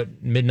tomorrow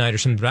at midnight or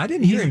something, but I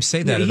didn't hear him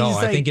say that at all.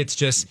 I think it's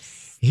just.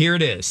 Here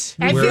it is.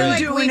 I feel like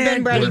we've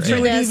been ready for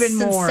this even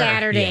since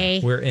Saturday.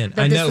 Yeah, we're in.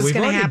 I know we've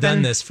already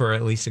done this for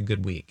at least a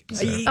good week.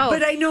 So.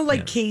 But I know,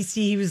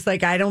 Casey, he was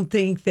like, I don't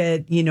think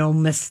that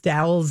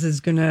Mistel's is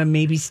going to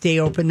maybe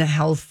stay open. The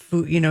health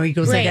food, he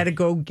goes, I got to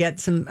go get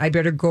some. I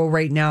better go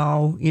right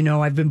now.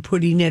 I've been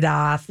putting it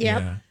off.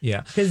 Yeah.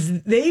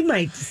 Because they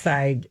might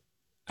decide.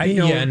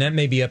 And that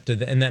may be up to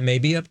them.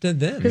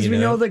 Because we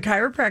know the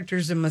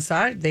chiropractors and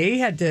massage, they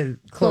had to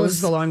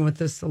close along with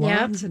the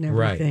salons and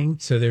everything.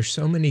 Right. So there's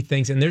so many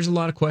things, and there's a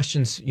lot of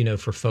questions,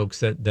 for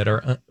folks that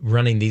are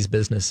running these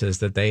businesses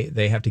that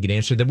they have to get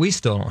answered that we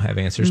still don't have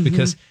answers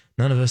because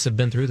none of us have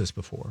been through this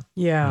before.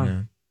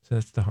 Yeah. So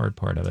that's the hard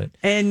part of it.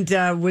 And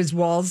was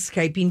Walz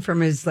Skyping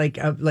from his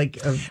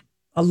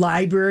a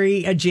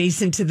library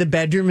adjacent to the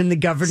bedroom in the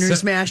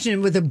governor's mansion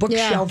with a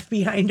bookshelf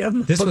behind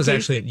him? This was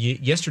actually,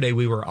 yesterday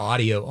we were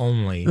audio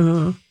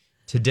only.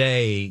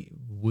 Today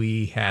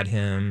we had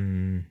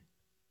him,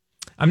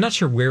 I'm not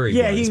sure where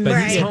he was,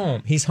 but he's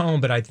home. He's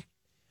home, but I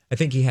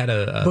think he had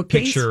a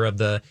picture of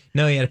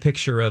he had a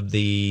picture of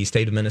the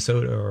state of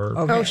Minnesota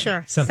or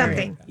sure.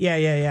 Something.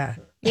 Yeah.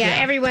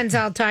 Yeah, everyone's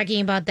all talking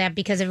about that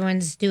because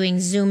everyone's doing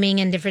Zooming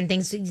and different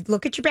things.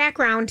 Look at your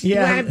background.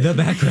 Yeah, the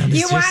background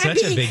is just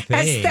such a big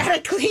thing.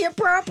 Aesthetically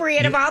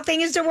appropriate of all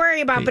things to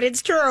worry about, but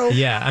it's true.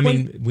 Yeah,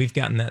 we've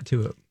gotten that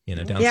too,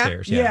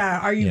 downstairs. Yeah.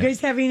 Are you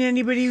guys having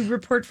anybody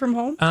report from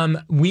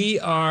home? We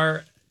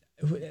are.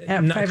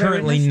 Not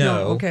currently,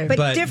 no. Okay.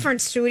 But different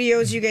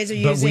studios you guys are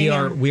using.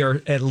 But we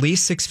are at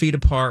least 6 feet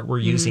apart. We're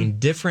using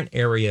different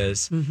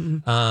areas,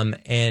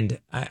 and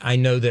I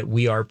know that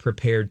we are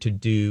prepared to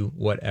do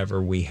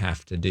whatever we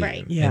have to do.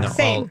 Right. Yeah. And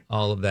Same.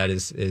 all of that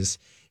is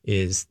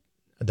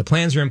the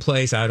plans are in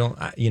place.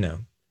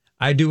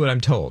 I do what I'm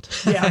told.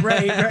 Yeah,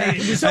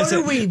 right. So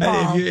do we,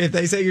 Paul. If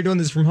they say you're doing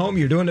this from home,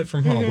 you're doing it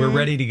from home. We're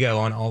ready to go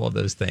on all of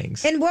those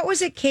things. And what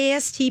was it?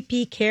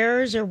 KSTP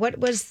Cares, or what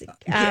was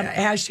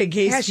hashtag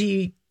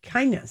KST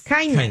Kindness?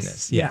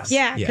 Kindness. Yes.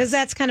 Yeah, because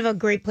that's kind of a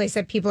great place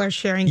that people are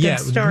sharing good we're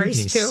stories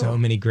getting too. So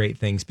many great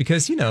things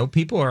because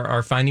people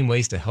are finding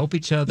ways to help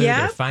each other. Yeah.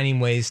 They're finding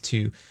ways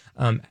to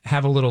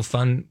have a little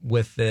fun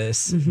with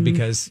this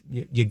because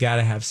you got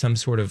to have some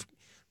sort of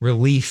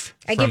relief.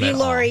 I give you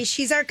Lori.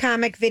 She's our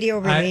comic video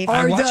relief.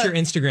 I watch your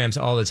Instagrams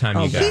all the time,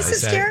 you guys. She's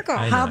hysterical.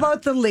 How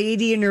about the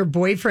lady and her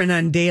boyfriend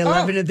on day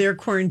 11 of their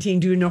quarantine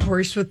doing a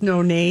horse with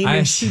no name,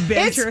 and she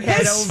bent her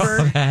head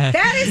over?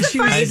 That is the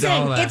funny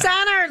thing. It's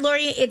on our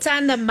Lori. It's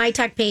on the My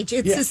Talk page.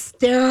 It's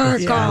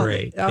hysterical. Yeah,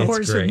 great. A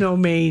horse with no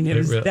mane.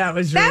 That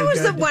was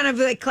the one of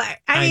the.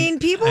 I mean,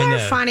 people are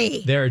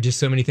funny. There are just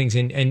so many things.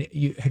 And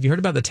have you heard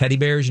about the teddy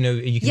bears?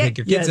 You can take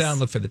your kids out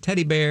and look for the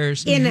teddy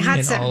bears in and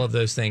Hudson. all of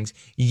those things.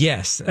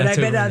 Yes, but I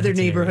bet other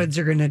neighborhoods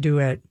are going to do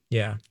it.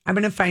 Yeah. I'm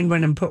going to find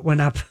one and put one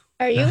up.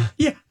 Are you?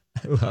 Yeah.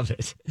 I love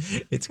it.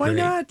 It's Why great.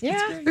 not?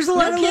 Yeah. There's a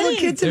lot of little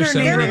kids in our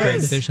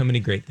neighborhoods. There's so many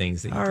great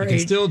things that you can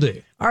still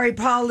do. All right,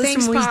 Paul,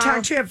 listen, Thanks, we Paul.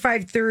 talked to you at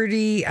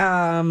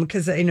 5:30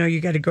 because I know you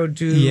got to go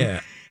do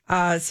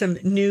some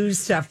news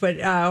stuff, but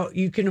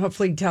you can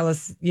hopefully tell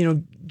us,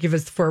 give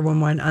us the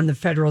 411 on the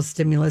federal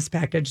stimulus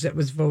package that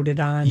was voted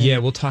on. Yeah,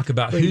 we'll talk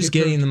about who's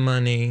getting the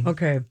money.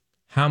 Okay.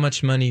 How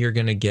much money you're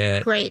going to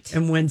get. Great.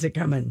 And when's it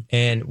coming?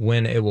 And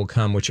when it will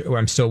come, which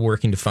I'm still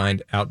working to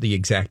find out the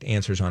exact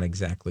answers on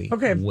exactly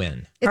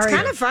when. It's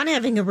kind of fun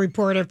having a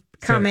reporter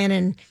come in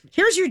and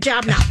here's your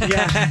job now. But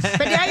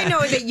now you know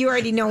that you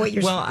already know what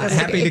you're. Well,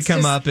 happy to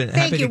come up and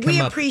thank happy you. to come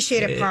We up.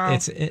 appreciate it, Paul.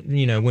 It's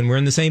when we're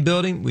in the same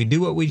building, we do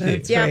what we do.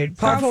 That's right.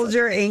 Paul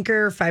Folger,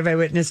 anchor, 5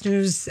 Eyewitness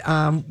News.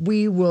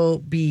 We will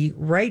be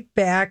right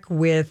back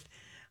with.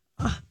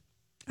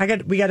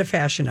 We got a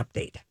fashion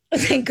update.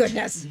 Thank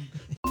goodness.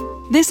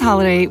 This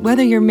holiday,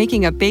 whether you're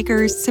making a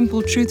Baker's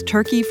Simple Truth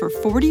turkey for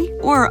 40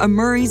 or a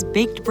Murray's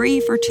Baked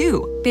Brie for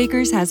 2,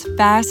 Baker's has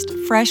fast,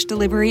 fresh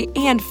delivery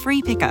and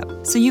free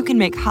pickup, so you can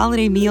make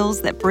holiday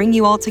meals that bring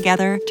you all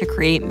together to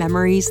create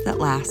memories that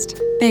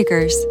last.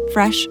 Baker's,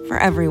 fresh for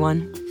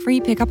everyone.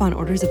 Free pickup on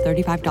orders of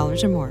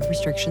 $35 or more.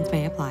 Restrictions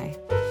may apply.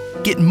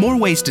 Get more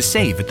ways to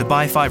save at the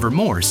Buy 5 or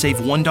More Save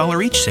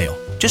 $1 each sale.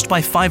 Just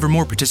buy 5 or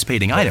more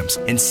participating items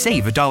and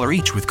save $1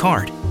 each with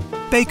card.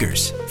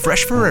 Baker's,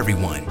 fresh for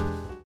everyone.